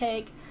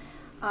uptake,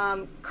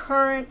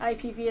 current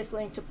IPV is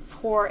linked to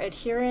poor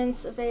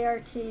adherence of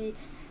ART,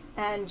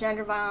 and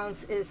gender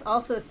violence is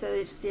also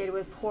associated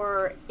with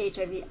poorer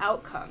HIV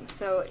outcomes.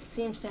 So it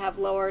seems to have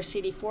lower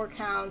CD4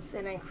 counts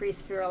and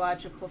increased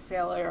virological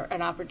failure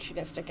and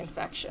opportunistic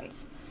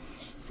infections.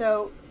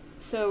 So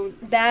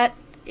that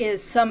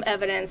is some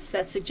evidence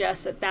that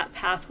suggests that that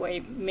pathway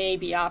may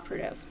be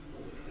operative.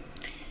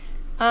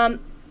 And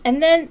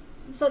then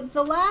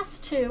the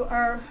last two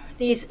are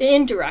these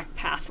indirect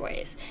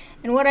pathways.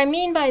 And what I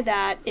mean by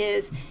that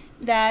is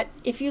that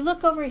if you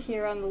look over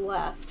here on the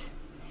left,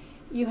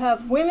 you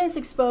have women's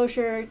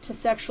exposure to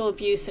sexual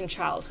abuse in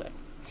childhood.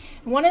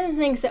 And one of the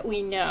things that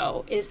we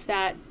know is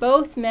that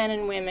both men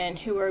and women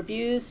who are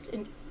abused,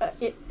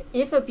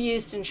 if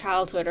abused in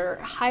childhood, are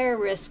at higher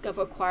risk of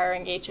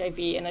acquiring HIV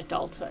in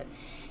adulthood.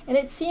 And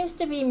it seems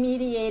to be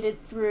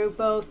mediated through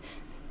both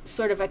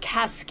sort of a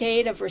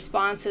cascade of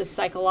responses,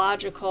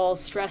 psychological,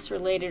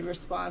 stress-related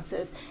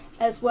responses,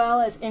 as well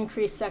as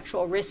increased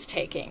sexual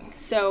risk-taking.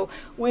 So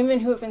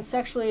women who have been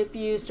sexually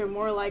abused are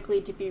more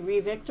likely to be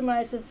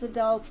re-victimized as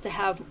adults, to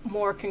have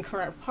more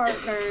concurrent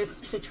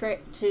partners,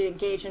 to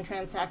engage in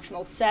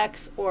transactional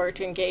sex, or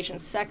to engage in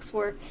sex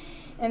work.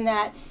 And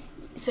that,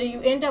 so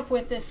you end up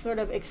with this sort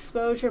of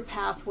exposure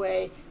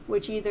pathway,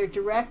 which either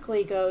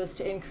directly goes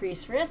to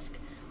increased risk,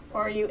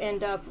 or you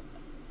end up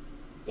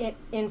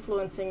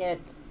influencing it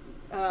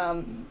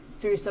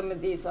through some of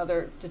these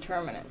other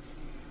determinants.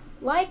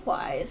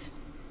 Likewise,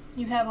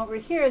 you have over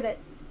here that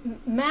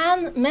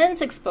men's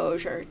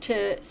exposure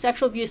to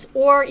sexual abuse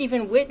or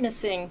even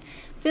witnessing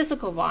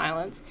physical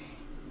violence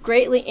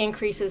greatly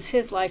increases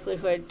his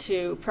likelihood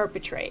to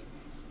perpetrate.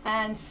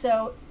 And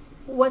so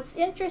what's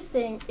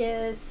interesting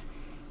is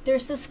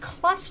there's this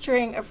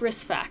clustering of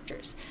risk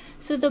factors.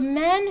 So the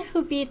men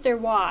who beat their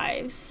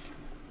wives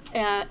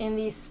in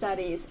these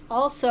studies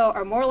also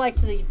are more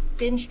likely to be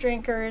binge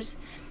drinkers.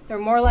 They're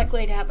more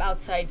likely to have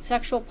outside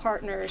sexual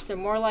partners. They're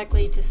more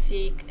likely to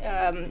seek,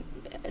 have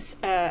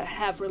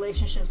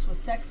relationships with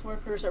sex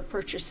workers or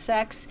purchase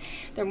sex.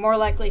 They're more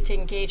likely to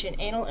engage in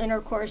anal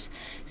intercourse.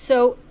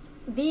 So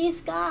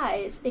these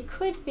guys, it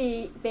could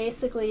be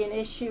basically an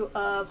issue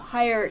of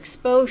higher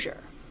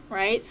exposure,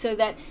 right? So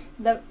that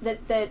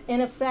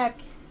in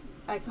effect,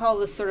 I call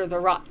this sort of the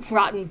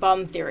rotten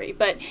bum theory,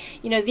 but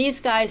you know, these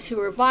guys who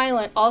are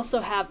violent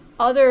also have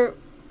other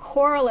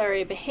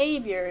corollary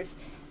behaviors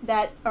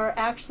that are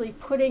actually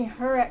putting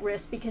her at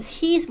risk because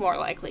he's more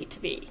likely to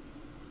be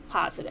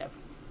positive.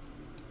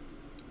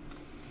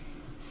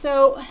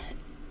 So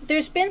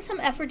there's been some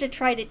effort to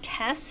try to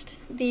test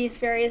these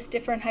various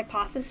different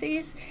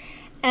hypotheses,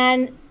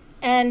 and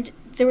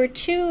there were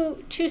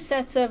two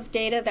sets of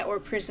data that were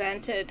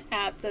presented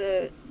at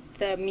the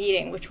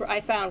meeting, which I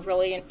found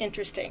really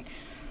interesting.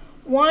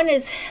 One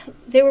is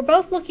they were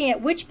both looking at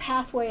which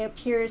pathway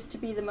appears to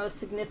be the most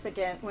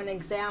significant when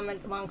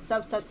examined among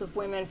subsets of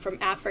women from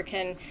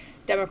African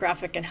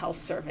demographic and health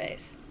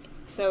surveys.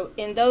 So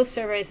in those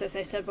surveys, as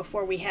I said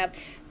before, we have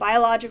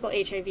biological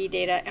HIV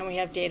data and we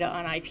have data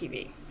on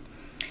IPV.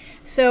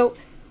 So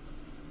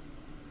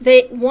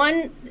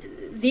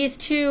these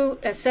two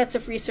sets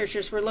of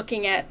researchers were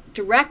looking at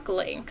direct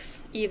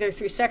links, either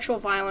through sexual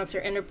violence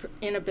or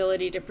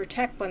inability to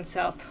protect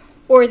oneself,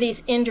 or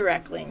these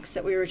indirect links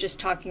that we were just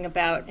talking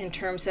about in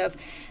terms of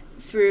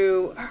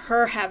through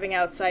her having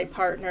outside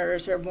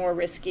partners or more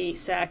risky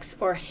sex,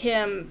 or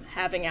him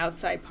having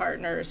outside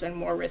partners and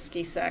more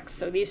risky sex.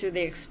 So these are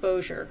the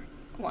exposure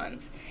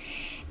ones.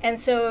 And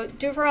so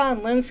Duverall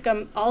and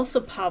Linscomb also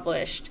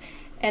published,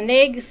 and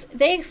they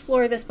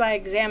explore this by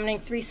examining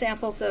 3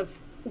 samples of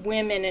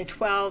women in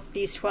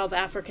these 12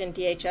 African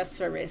DHS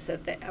surveys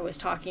that I was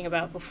talking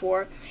about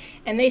before.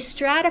 And they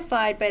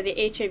stratified by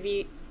the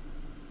HIV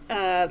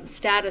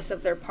status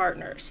of their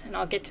partners. And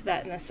I'll get to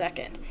that in a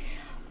second.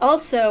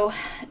 Also,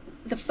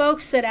 the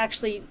folks that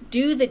actually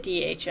do the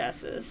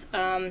DHSs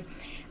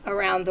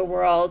around the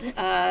world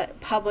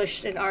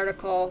published an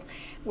article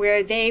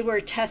where they were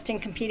testing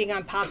competing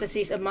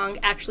hypotheses among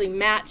actually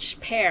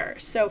matched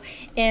pairs. So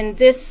in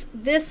this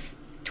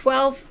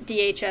 12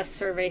 DHS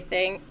survey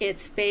thing,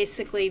 it's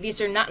basically, these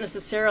are not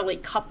necessarily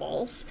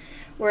couples,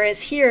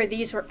 whereas here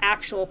these were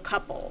actual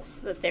couples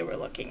that they were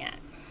looking at,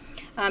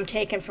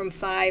 taken from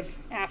 5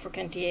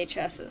 African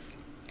DHSs.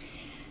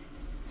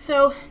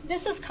 So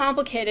this is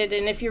complicated,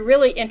 and if you're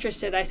really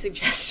interested, I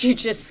suggest you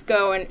just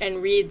go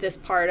and read this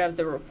part of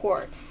the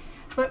report.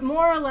 But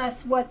more or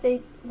less what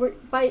they were,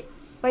 by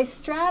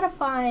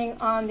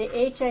stratifying on the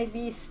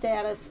HIV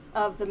status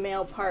of the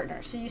male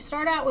partner. So you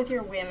start out with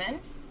your women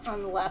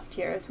on the left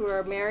here who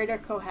are married or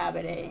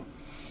cohabitating,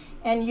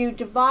 and you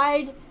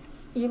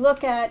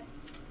look at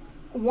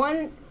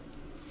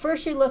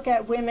first you look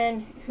at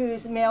women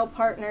whose male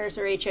partners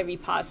are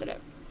HIV positive.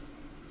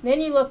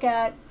 Then you look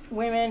at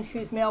women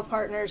whose male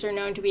partners are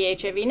known to be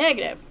HIV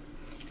negative.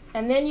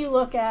 And then you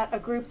look at a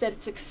group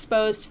that's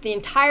exposed to the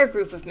entire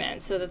group of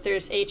men, so that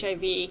there's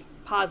HIV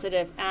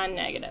positive and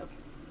negative.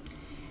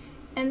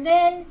 And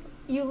then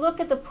you look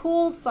at the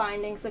pooled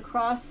findings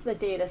across the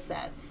data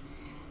sets.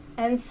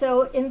 And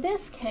so in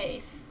this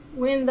case,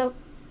 when the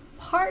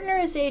partner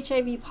is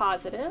HIV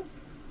positive,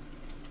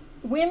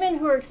 women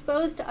who are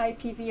exposed to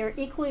IPV are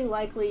equally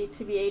likely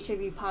to be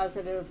HIV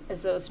positive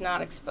as those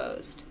not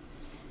exposed.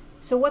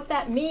 So what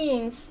that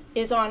means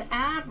is, on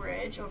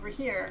average, over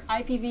here,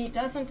 IPV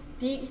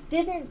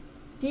didn't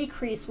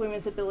decrease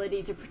women's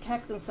ability to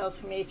protect themselves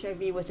from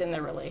HIV within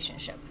their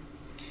relationship.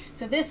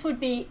 So this would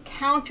be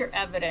counter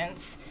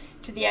evidence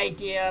to the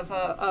idea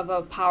of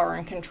a power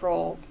and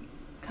control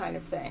kind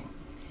of thing.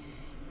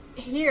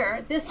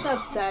 Here, this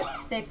subset,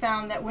 they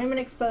found that women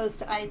exposed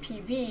to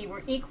IPV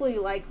were equally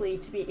likely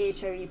to be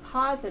HIV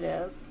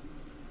positive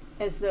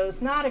as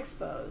those not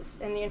exposed.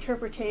 And the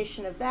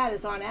interpretation of that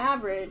is, on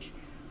average,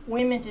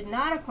 women did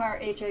not acquire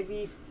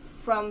HIV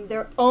from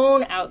their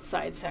own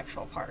outside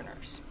sexual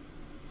partners.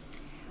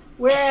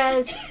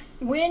 Whereas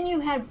when you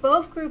had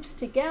both groups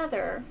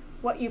together,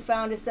 what you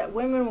found is that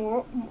women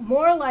were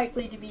more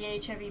likely to be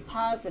HIV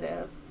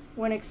positive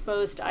when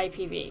exposed to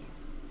IPV.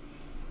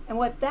 And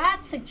what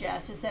that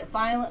suggests is that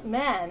violent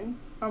men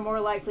are more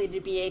likely to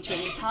be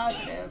HIV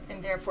positive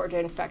and therefore to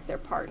infect their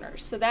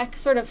partners. So that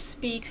sort of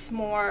speaks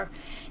more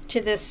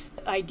to this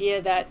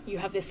idea that you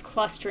have this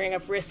clustering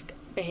of risk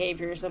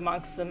behaviors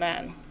amongst the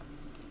men.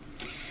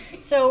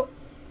 So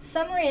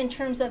summary in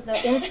terms of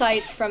the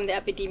insights from the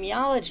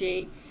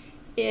epidemiology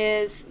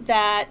is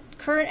that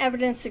current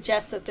evidence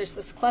suggests that there's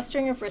this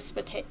clustering of risk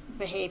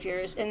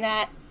behaviors, and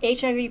that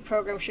HIV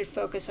programs should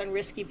focus on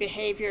risky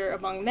behavior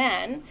among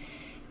men,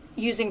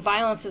 using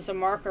violence as a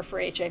marker for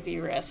HIV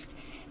risk,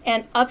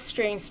 and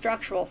upstream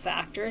structural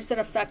factors that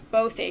affect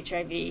both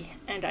HIV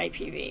and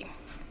IPV.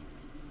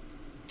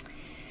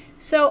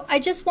 So I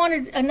just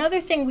wanted,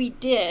 another thing we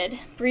did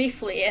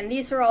briefly, and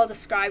these are all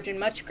described in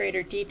much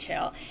greater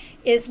detail,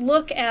 is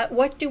look at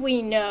what do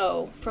we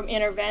know from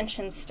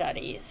intervention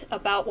studies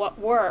about what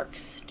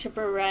works to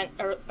prevent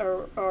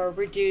or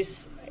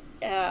reduce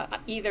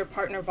either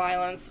partner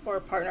violence or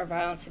partner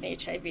violence in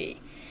HIV.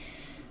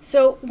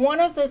 So one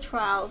of the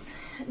trials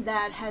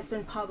that has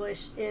been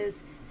published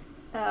is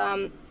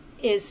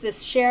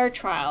this SHARE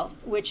trial,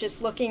 which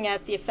is looking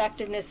at the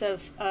effectiveness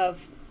of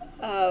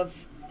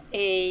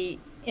a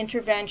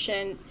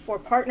intervention for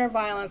partner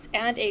violence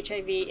and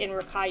HIV in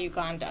Rakai,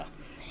 Uganda.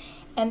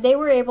 And they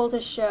were able to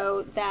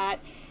show that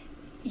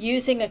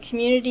using a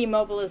community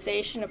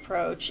mobilization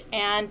approach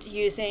and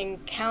using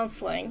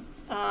counseling,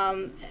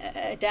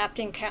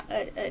 adapted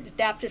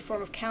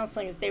form of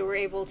counseling, that they were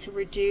able to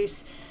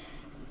reduce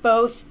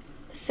both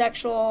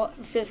sexual,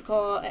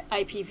 physical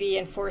IPV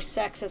and forced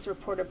sex as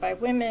reported by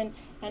women,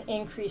 and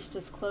increase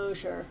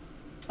disclosure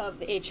of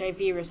the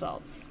HIV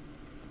results.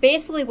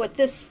 Basically what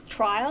this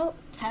trial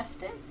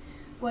tested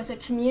was a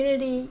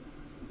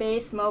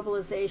community-based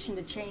mobilization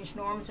to change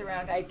norms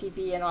around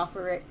IPV and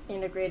offer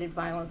integrated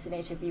violence and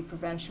HIV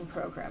prevention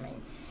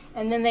programming.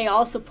 And then they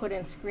also put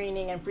in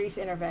screening and brief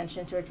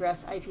intervention to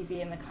address IPV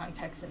in the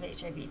context of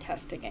HIV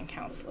testing and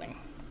counseling.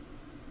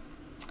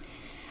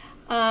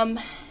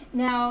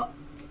 Now,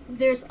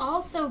 there's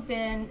also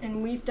been,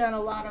 and we've done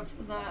a lot of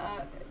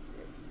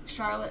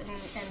Charlotte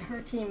and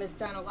her team has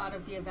done a lot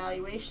of the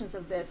evaluations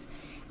of this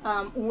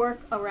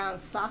work around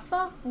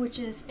SASA, which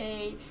is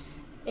a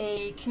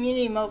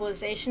community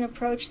mobilization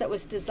approach that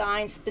was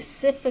designed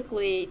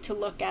specifically to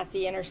look at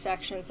the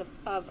intersections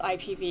of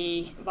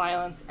IPV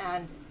violence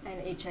and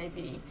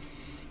HIV.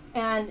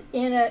 And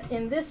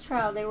in this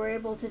trial, they were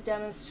able to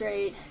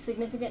demonstrate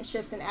significant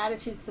shifts in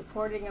attitudes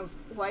supporting of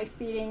wife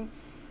beating,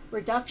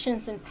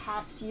 reductions in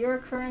past year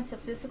occurrence of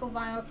physical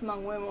violence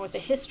among women with a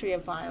history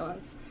of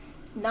violence,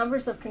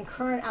 numbers of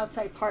concurrent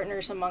outside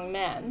partners among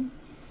men,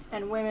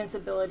 and women's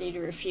ability to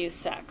refuse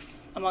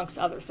sex, amongst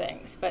other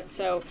things. But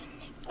so,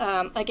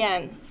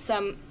 again,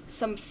 some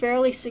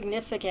fairly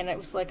significant, it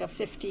was like a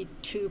 52%,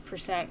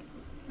 I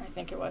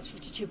think it was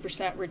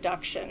 52%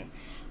 reduction,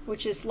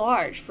 which is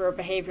large for a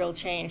behavioral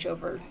change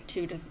over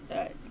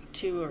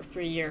 2 or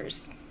 3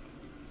 years.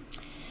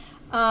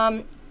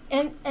 And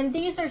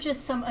these are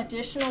just some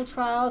additional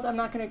trials. I'm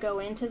not going to go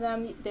into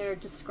them. They're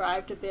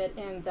described a bit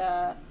in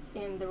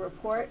the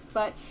report,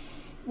 but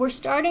we're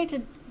starting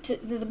to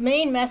the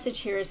main message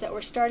here is that we're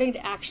starting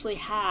to actually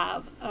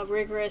have a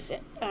rigorous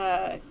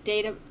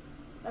data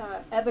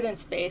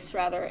evidence base,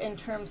 rather, in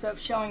terms of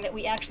showing that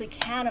we actually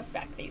can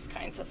affect these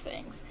kinds of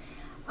things.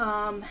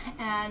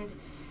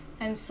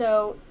 And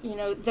so, you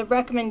know, the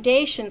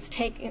recommendations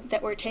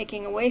that we're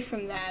taking away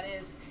from that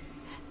is,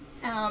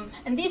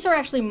 and these are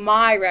actually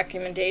my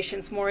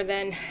recommendations more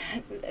than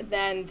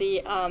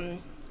the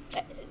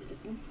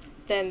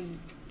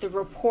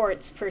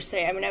reports per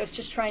se. I mean, I was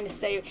just trying to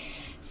say,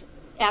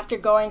 after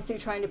going through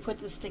trying to put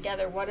this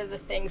together, what are the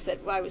things that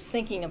I was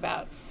thinking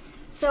about?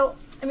 So,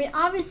 I mean,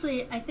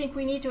 obviously, I think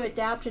we need to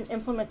adapt and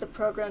implement the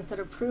programs that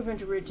are proven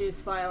to reduce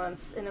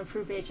violence and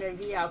improve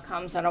HIV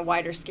outcomes on a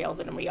wider scale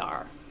than we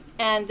are.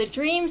 And the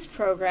DREAMS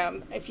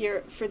program,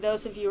 for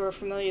those of you who are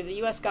familiar, the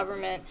U.S.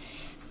 government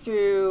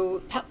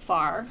through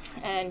PEPFAR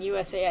and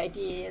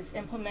USAID is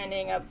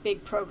implementing a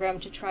big program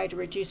to try to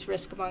reduce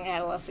risk among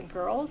adolescent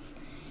girls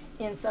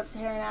in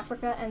sub-Saharan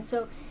Africa. And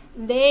so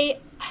they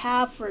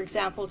have, for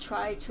example,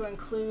 tried to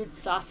include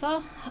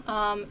SASA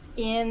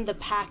in the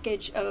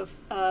package of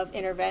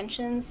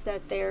interventions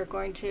that they're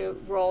going to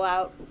roll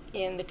out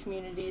in the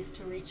communities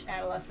to reach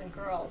adolescent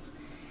girls.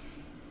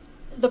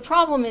 The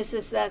problem is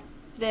that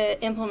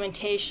the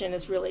implementation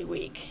is really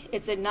weak.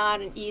 It's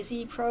not an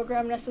easy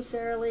program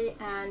necessarily,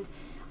 and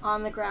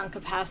on-the-ground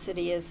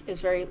capacity is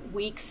very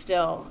weak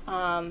still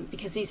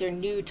because these are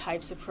new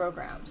types of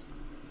programs.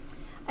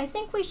 I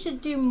think we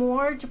should do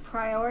more to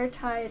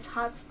prioritize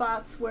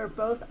hotspots where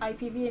both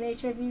IPV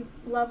and HIV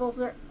levels,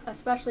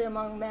 especially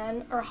among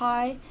men, are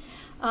high.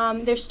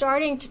 They're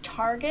starting to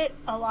target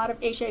a lot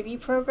of HIV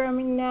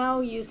programming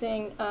now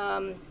using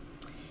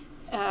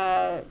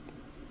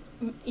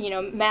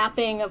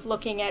mapping of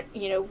looking at,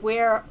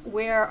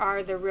 where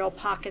are the real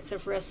pockets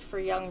of risk for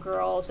young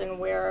girls and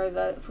where are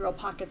the real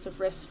pockets of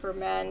risk for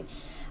men.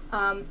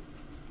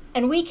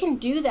 And we can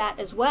do that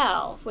as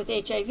well with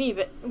HIV,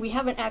 but we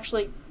haven't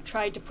actually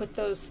tried to put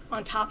those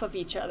on top of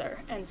each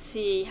other and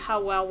see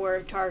how well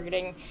we're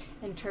targeting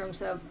in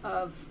terms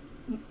of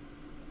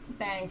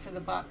bang for the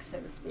buck, so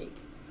to speak.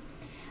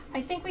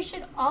 I think we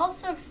should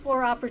also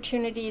explore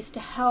opportunities to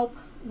help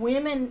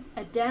women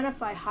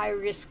identify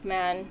high-risk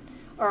men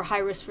or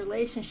high-risk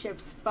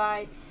relationships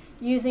by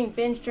using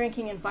binge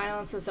drinking and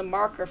violence as a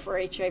marker for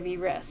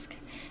HIV risk.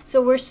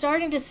 So we're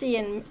starting to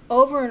see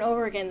over and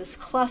over again this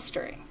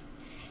clustering.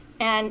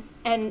 And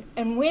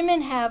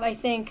women have, I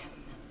think,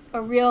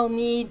 a real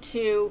need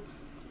to,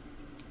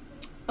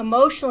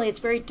 emotionally, it's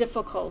very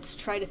difficult to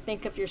try to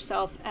think of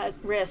yourself as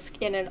risk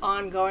in an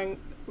ongoing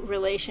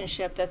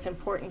relationship that's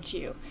important to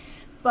you.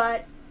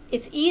 But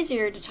it's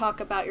easier to talk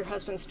about your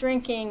husband's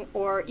drinking,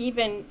 or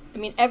even,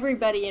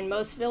 everybody in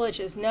most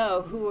villages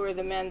know who are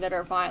the men that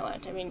are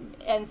violent.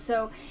 And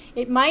so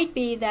it might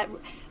be that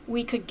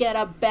we could get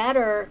a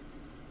better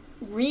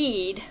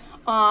read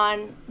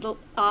on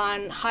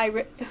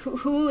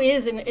who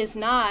is and is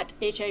not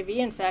HIV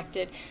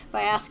infected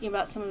by asking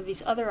about some of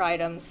these other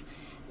items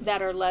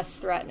that are less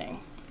threatening.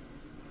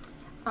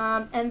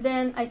 And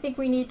then I think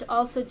we need to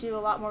also do a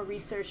lot more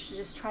research to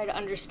just try to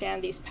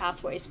understand these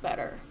pathways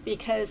better,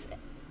 because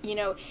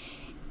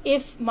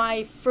if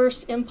my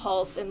first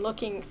impulse in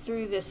looking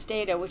through this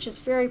data, which is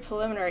very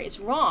preliminary, is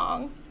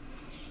wrong,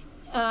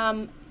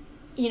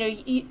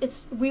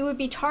 we would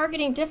be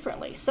targeting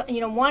differently. So,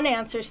 one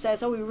answer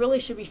says, we really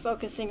should be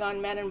focusing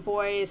on men and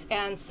boys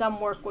and some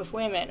work with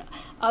women.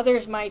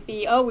 Others might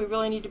be, we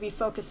really need to be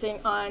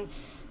focusing on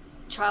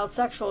child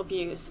sexual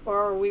abuse,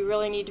 or we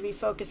really need to be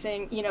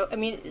focusing,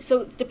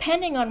 so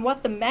depending on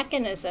what the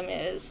mechanism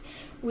is,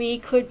 we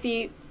could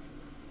be,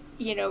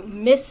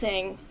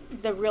 missing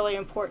the really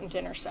important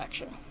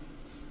intersection.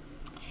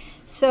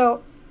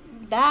 So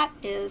that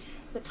is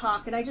the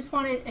talk. And I just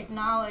want to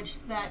acknowledge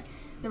that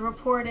the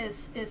report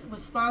was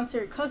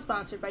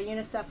co-sponsored by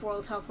UNICEF,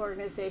 World Health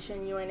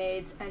Organization,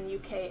 UNAIDS, and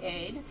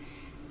UKAID,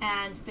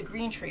 and the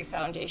Greentree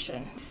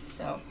Foundation.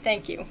 So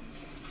thank you.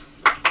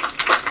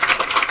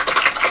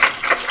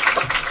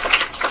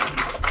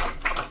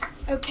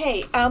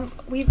 Okay,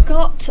 we've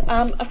got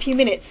a few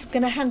minutes. I'm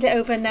going to hand it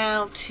over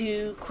now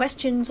to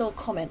questions or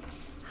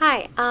comments.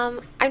 Hi,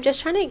 I'm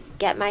just trying to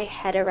get my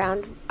head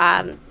around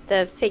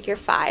the figure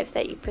 5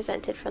 that you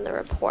presented from the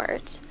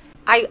report.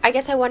 I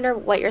guess I wonder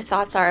what your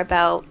thoughts are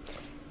about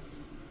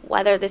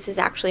whether this is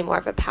actually more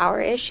of a power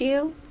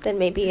issue than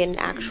maybe an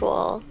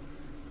actual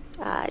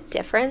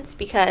difference,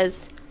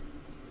 because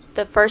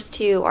the first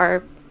two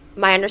are,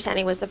 my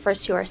understanding was the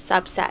first two are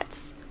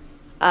subsets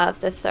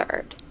of the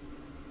third.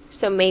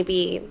 So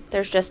maybe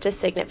there's just a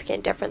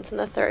significant difference in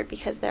the third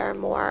because there are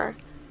more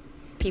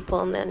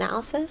people in the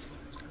analysis?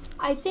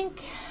 I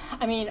think,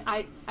 I mean,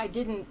 I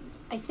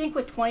think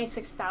with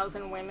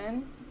 26,000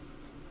 women,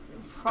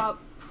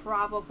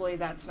 probably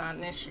that's not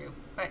an issue,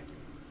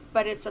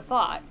 but it's a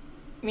thought.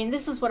 I mean,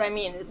 this is what I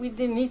mean.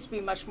 There needs to be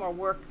much more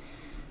work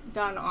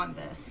done on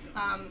this.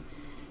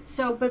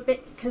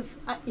 Because,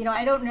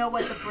 I don't know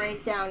what the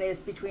breakdown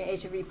is between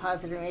HIV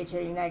positive and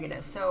HIV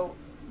negative. So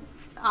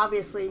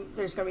obviously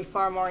there's going to be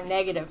far more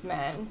negative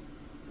men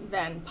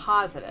than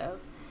positive,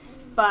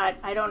 but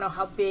I don't know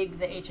how big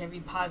the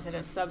HIV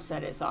positive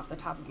subset is off the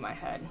top of my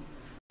head.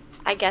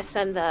 I guess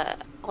then the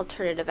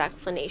alternative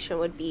explanation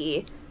would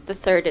be the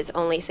third is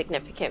only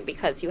significant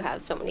because you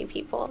have so many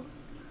people.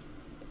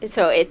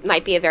 So it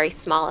might be a very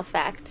small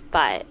effect,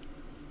 but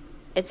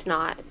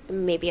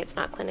maybe it's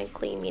not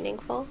clinically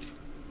meaningful.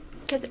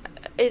 Because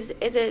is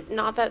it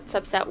not that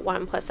subset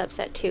 1 plus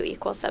subset 2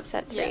 equals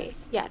subset 3?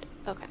 Yes. Yeah.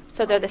 Okay.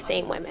 So they're the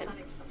same women.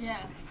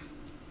 Yeah.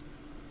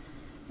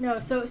 No,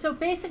 so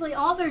basically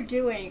all they're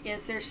doing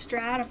is they're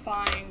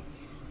stratifying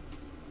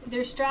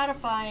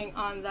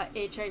on the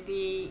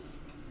HIV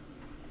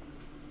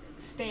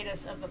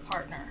status of the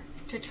partner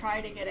to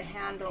try to get a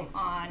handle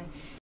on,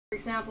 for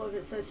example, if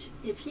it says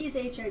if he's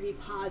HIV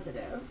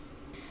positive,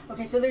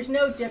 okay, so there's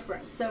no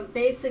difference. So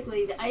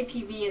basically the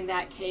IPV in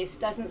that case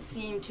doesn't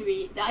seem to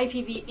be, the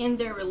IPV in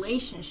their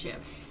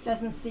relationship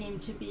doesn't seem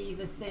to be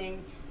the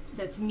thing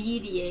that's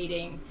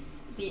mediating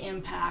the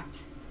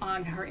impact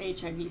on her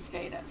HIV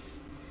status.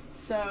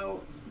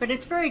 So, but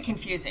it's very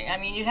confusing. I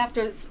mean, you'd have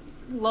to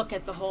look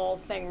at the whole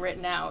thing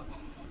written out.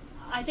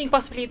 I think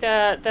possibly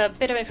the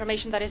bit of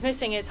information that is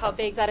missing is how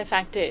big that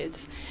effect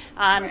is.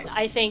 And right.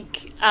 I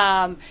think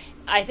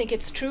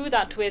it's true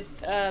that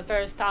with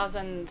various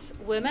thousands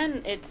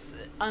women, it's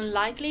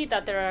unlikely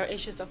that there are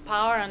issues of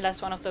power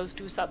unless one of those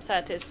two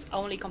subsets is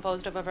only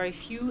composed of a very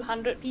few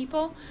hundred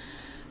people.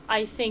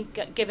 I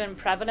think given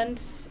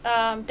prevalence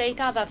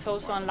data, that's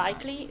also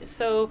unlikely.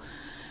 So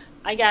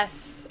I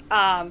guess,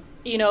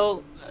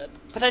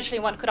 potentially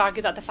one could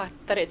argue that the fact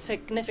that it's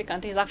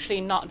significant is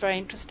actually not very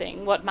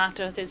interesting. What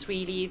matters is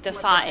really the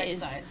size.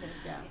 The size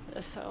is, yeah.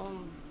 So,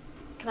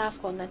 can I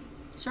ask one then?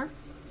 Sure.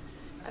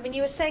 I mean,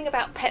 you were saying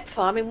about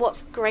PEPFAR. I mean,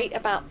 what's great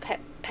about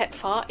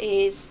PEPFAR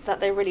is that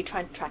they're really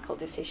trying to tackle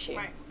this issue.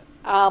 Right.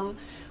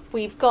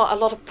 We've got a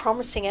lot of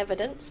promising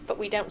evidence, but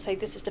we don't say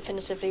this is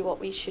definitively what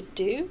we should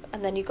do.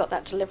 And then you've got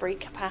that delivery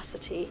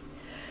capacity.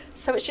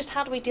 So it's just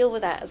how do we deal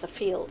with that as a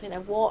field?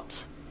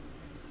 What,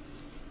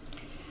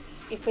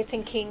 if we're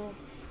thinking,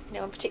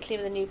 and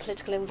particularly with the new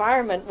political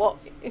environment, what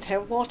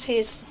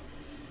is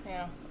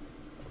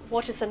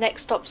the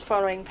next steps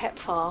following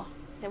PEPFAR?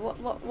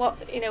 What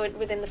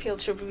within the field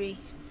should we be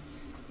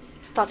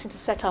starting to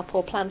set up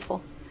or plan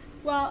for?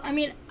 Well, I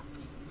mean,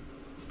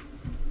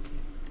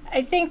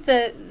 I think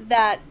that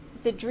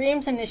the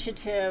DREAMS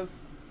initiative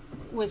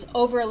is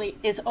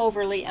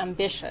overly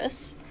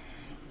ambitious,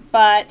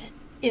 but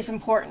is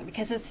important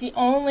because it's the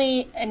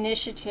only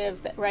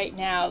initiative that right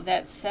now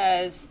that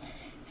says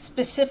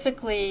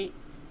specifically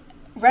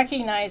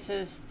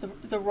recognizes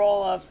the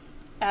role of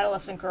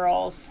adolescent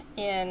girls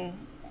in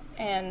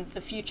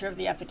the future of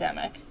the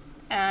epidemic,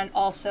 and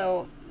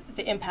also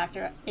the impact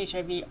of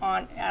HIV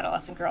on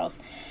adolescent girls.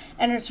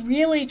 And it's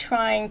really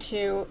trying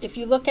to, if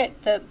you look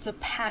at the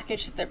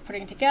package that they're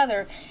putting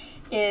together,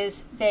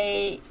 is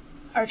they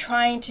are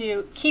trying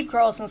to keep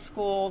girls in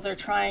school, they're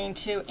trying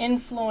to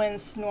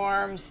influence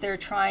norms, they're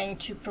trying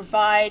to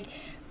provide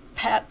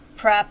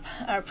PrEP,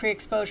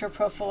 pre-exposure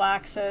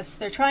prophylaxis,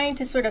 they're trying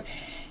to sort of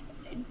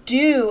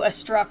do a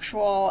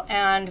structural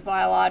and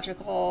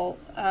biological,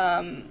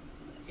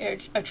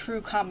 a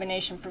true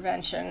combination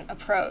prevention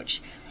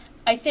approach.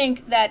 I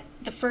think that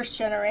the first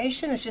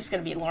generation is just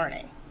going to be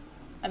learning.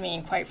 I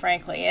mean, quite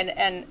frankly,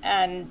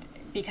 and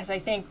because I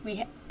think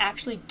we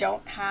actually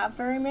don't have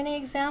very many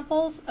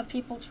examples of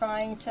people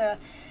trying to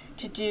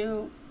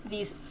do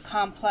these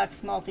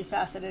complex,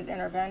 multifaceted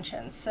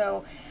interventions.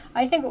 So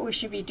I think what we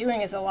should be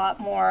doing is a lot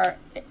more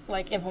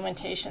like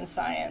implementation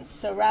science.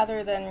 So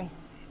rather than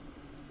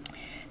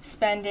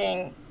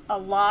spending a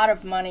lot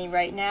of money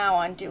right now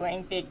on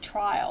doing big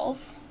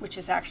trials, which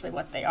is actually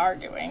what they are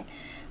doing,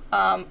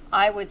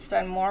 I would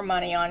spend more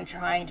money on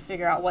trying to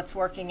figure out what's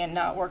working and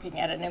not working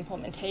at an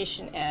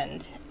implementation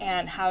end,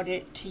 and how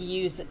to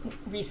use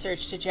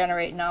research to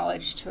generate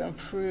knowledge to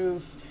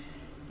improve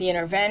the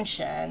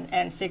intervention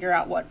and figure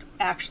out what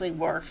actually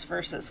works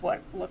versus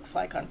what looks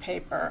like on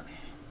paper,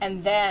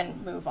 and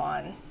then move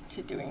on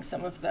to doing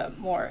some of the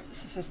more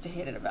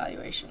sophisticated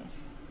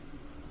evaluations.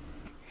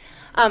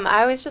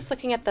 I was just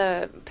looking at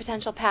the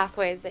potential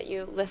pathways that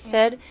you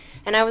listed,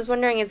 and I was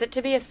wondering, is it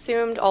to be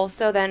assumed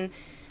also then,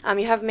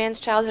 you have man's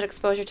childhood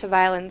exposure to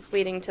violence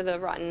leading to the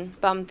rotten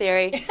bum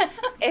theory.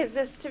 Is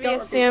this to be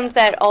assumed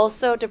that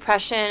also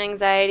depression,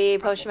 anxiety,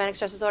 post-traumatic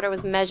stress disorder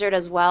was measured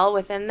as well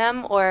within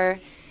them, or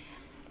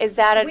is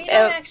that we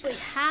don't actually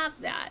have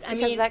that? I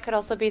mean, that could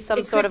also be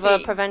some sort of a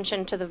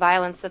prevention to the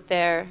violence that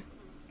they're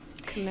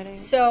committing.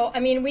 So, I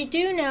mean, we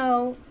do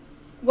know,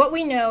 what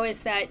we know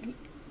is that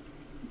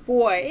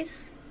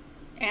boys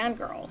and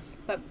girls,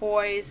 but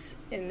boys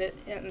in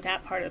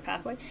that part of the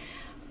pathway,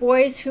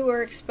 boys who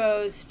are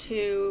exposed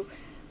to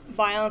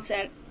violence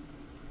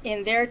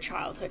in their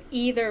childhood,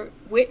 either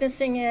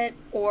witnessing it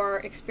or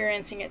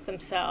experiencing it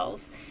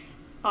themselves,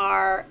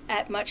 are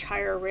at much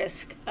higher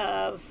risk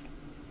of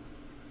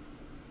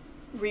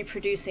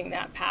reproducing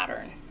that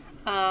pattern.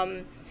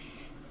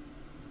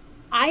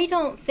 I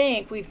don't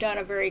think we've done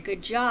a very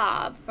good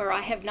job, or I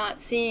have not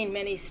seen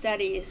many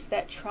studies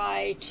that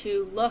try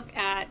to look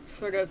at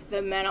sort of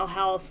the mental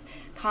health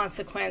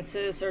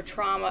consequences or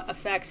trauma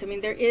effects. I mean,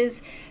 there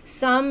is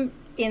some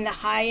in the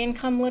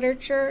high-income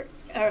literature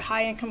or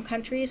high-income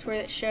countries where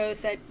it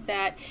shows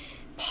that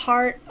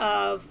part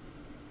of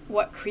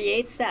what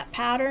creates that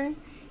pattern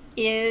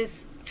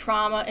is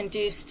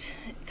trauma-induced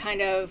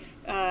kind of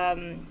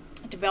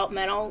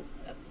developmental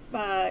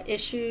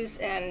issues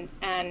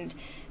and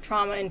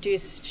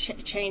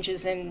trauma-induced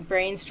changes in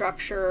brain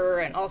structure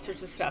and all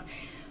sorts of stuff.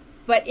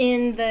 But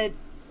in the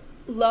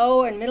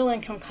low and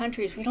middle-income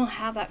countries, we don't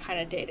have that kind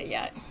of data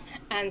yet.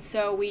 And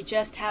so we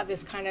just have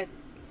this kind of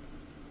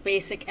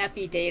basic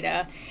epi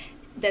data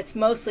that's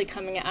mostly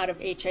coming out of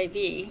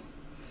HIV.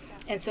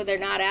 And so they're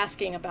not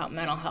asking about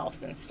mental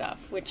health and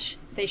stuff, which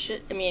they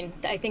should. I mean,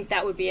 I think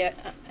that would be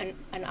an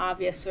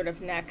obvious sort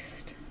of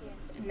next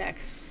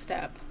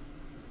step.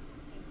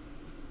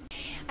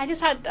 I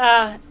just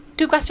had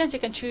two questions. You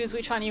can choose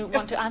which one you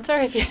want to answer.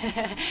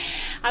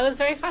 I was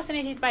very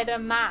fascinated by the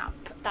map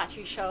that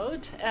you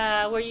showed,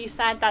 where you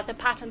said that the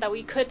pattern that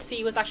we could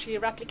see was actually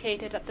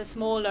replicated at the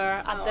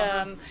smaller, at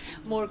the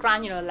more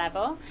granular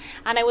level.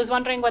 And I was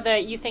wondering whether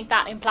you think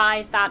that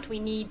implies that we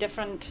need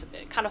different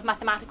kind of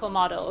mathematical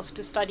models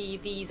to study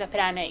these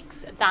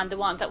epidemics than the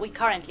ones that we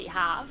currently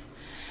have.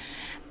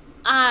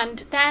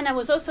 And then I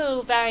was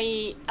also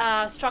very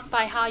struck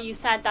by how you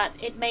said that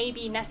it may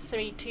be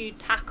necessary to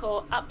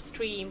tackle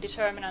upstream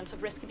determinants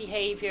of risky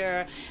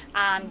behavior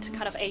and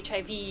kind of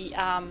HIV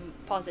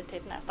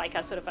positiveness, like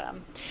a sort of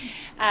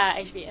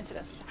HIV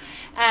incidence.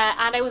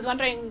 And I was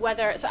wondering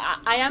whether, so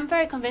I am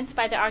very convinced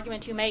by the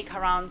argument you make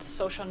around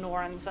social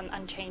norms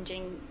and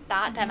changing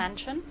that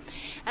dimension.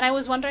 And I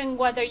was wondering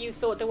whether you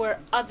thought there were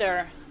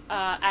other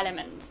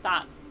elements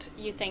that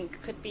you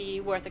think could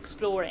be worth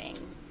exploring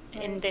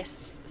in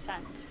this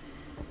sense.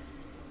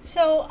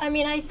 So, I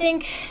mean, I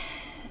think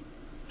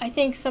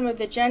some of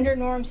the gender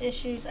norms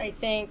issues, I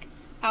think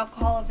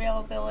alcohol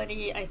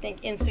availability, I think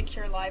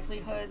insecure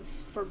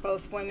livelihoods for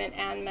both women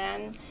and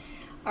men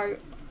are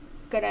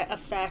going to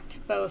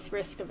affect both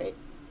risk of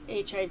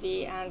HIV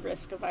and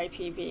risk of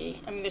IPV.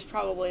 I mean, there's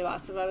probably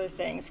lots of other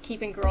things.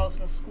 Keeping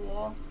girls in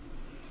school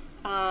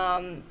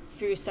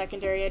through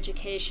secondary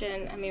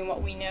education. I mean,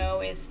 what we know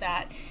is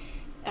that,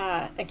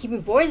 and keeping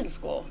boys in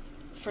school,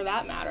 for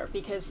that matter,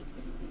 because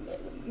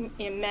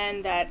in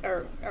men that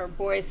are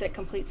boys that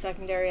complete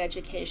secondary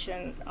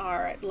education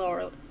are at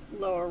lower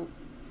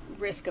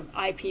risk of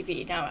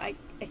IPV. Now, I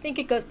think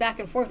it goes back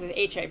and forth with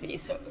HIV,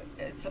 so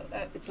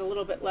it's a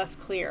little bit less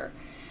clear.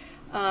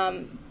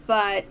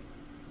 But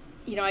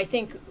you know, I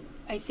think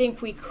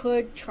we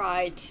could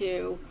try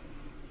to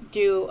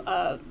do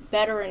a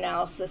better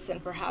analysis than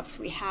perhaps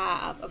we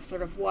have of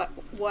sort of what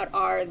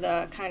are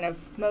the kind of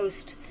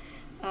most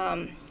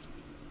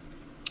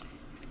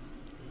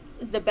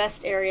the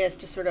best areas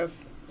to sort of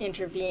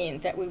intervene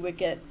that we would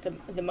get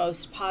the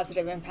most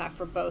positive impact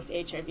for both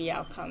HIV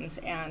outcomes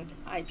and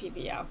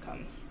IPV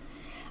outcomes.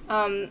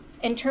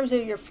 In terms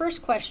of your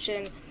first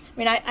question, I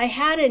mean, I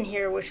had in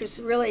here, which was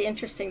really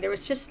interesting, there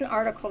was just an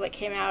article that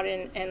came out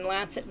in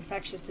Lancet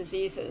Infectious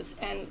Diseases,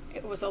 and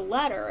it was a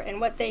letter, and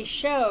what they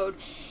showed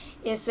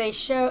is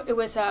it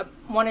was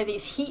one of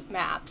these heat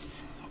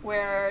maps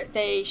where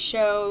they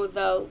show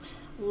the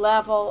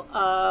level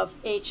of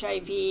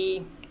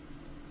HIV.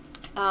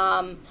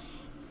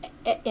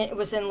 It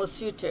was in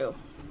Lesotho.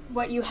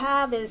 What you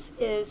have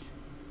is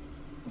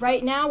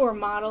right now we're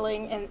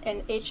modeling,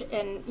 and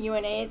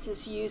UNAIDS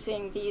is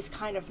using these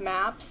kind of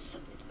maps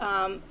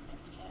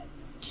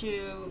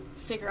to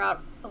figure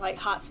out like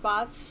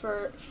hotspots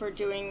for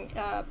doing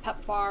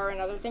PEPFAR and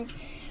other things,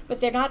 but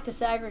they're not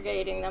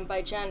disaggregating them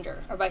by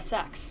gender or by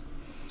sex.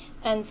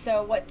 And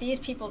so what these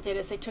people did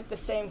is they took the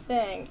same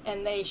thing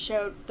and they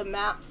showed the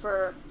map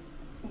for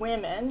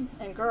women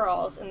and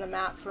girls and the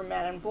map for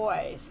men and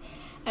boys.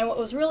 And what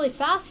was really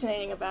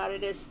fascinating about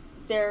it is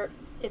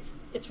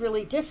it's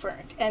really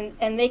different.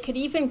 And they could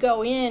even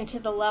go into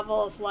the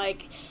level of,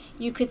 like,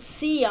 you could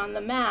see on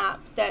the map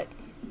that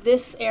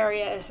this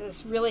area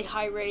has really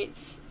high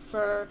rates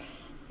for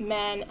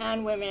men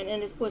and women,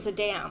 and it was a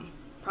dam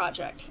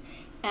project.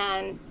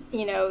 And,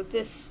 you know,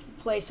 this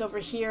place over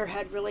here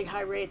had really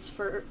high rates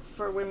for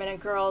women and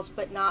girls,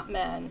 but not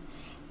men.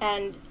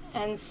 And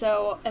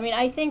so, I mean,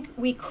 I think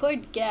we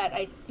could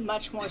get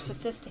much more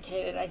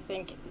sophisticated, I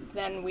think,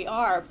 than we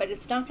are, but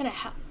it's not going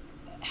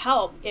to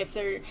help if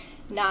they're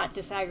not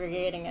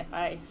disaggregating it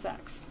by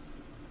sex.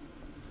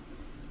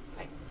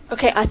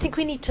 Okay, I think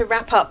we need to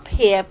wrap up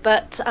here,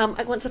 but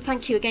I want to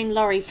thank you again,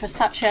 Laurie, for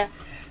such a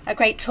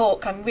great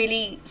talk. I'm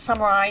really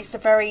summarised a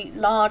very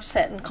large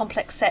set and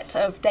complex set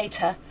of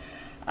data.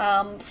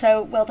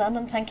 So well done,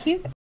 and thank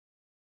you.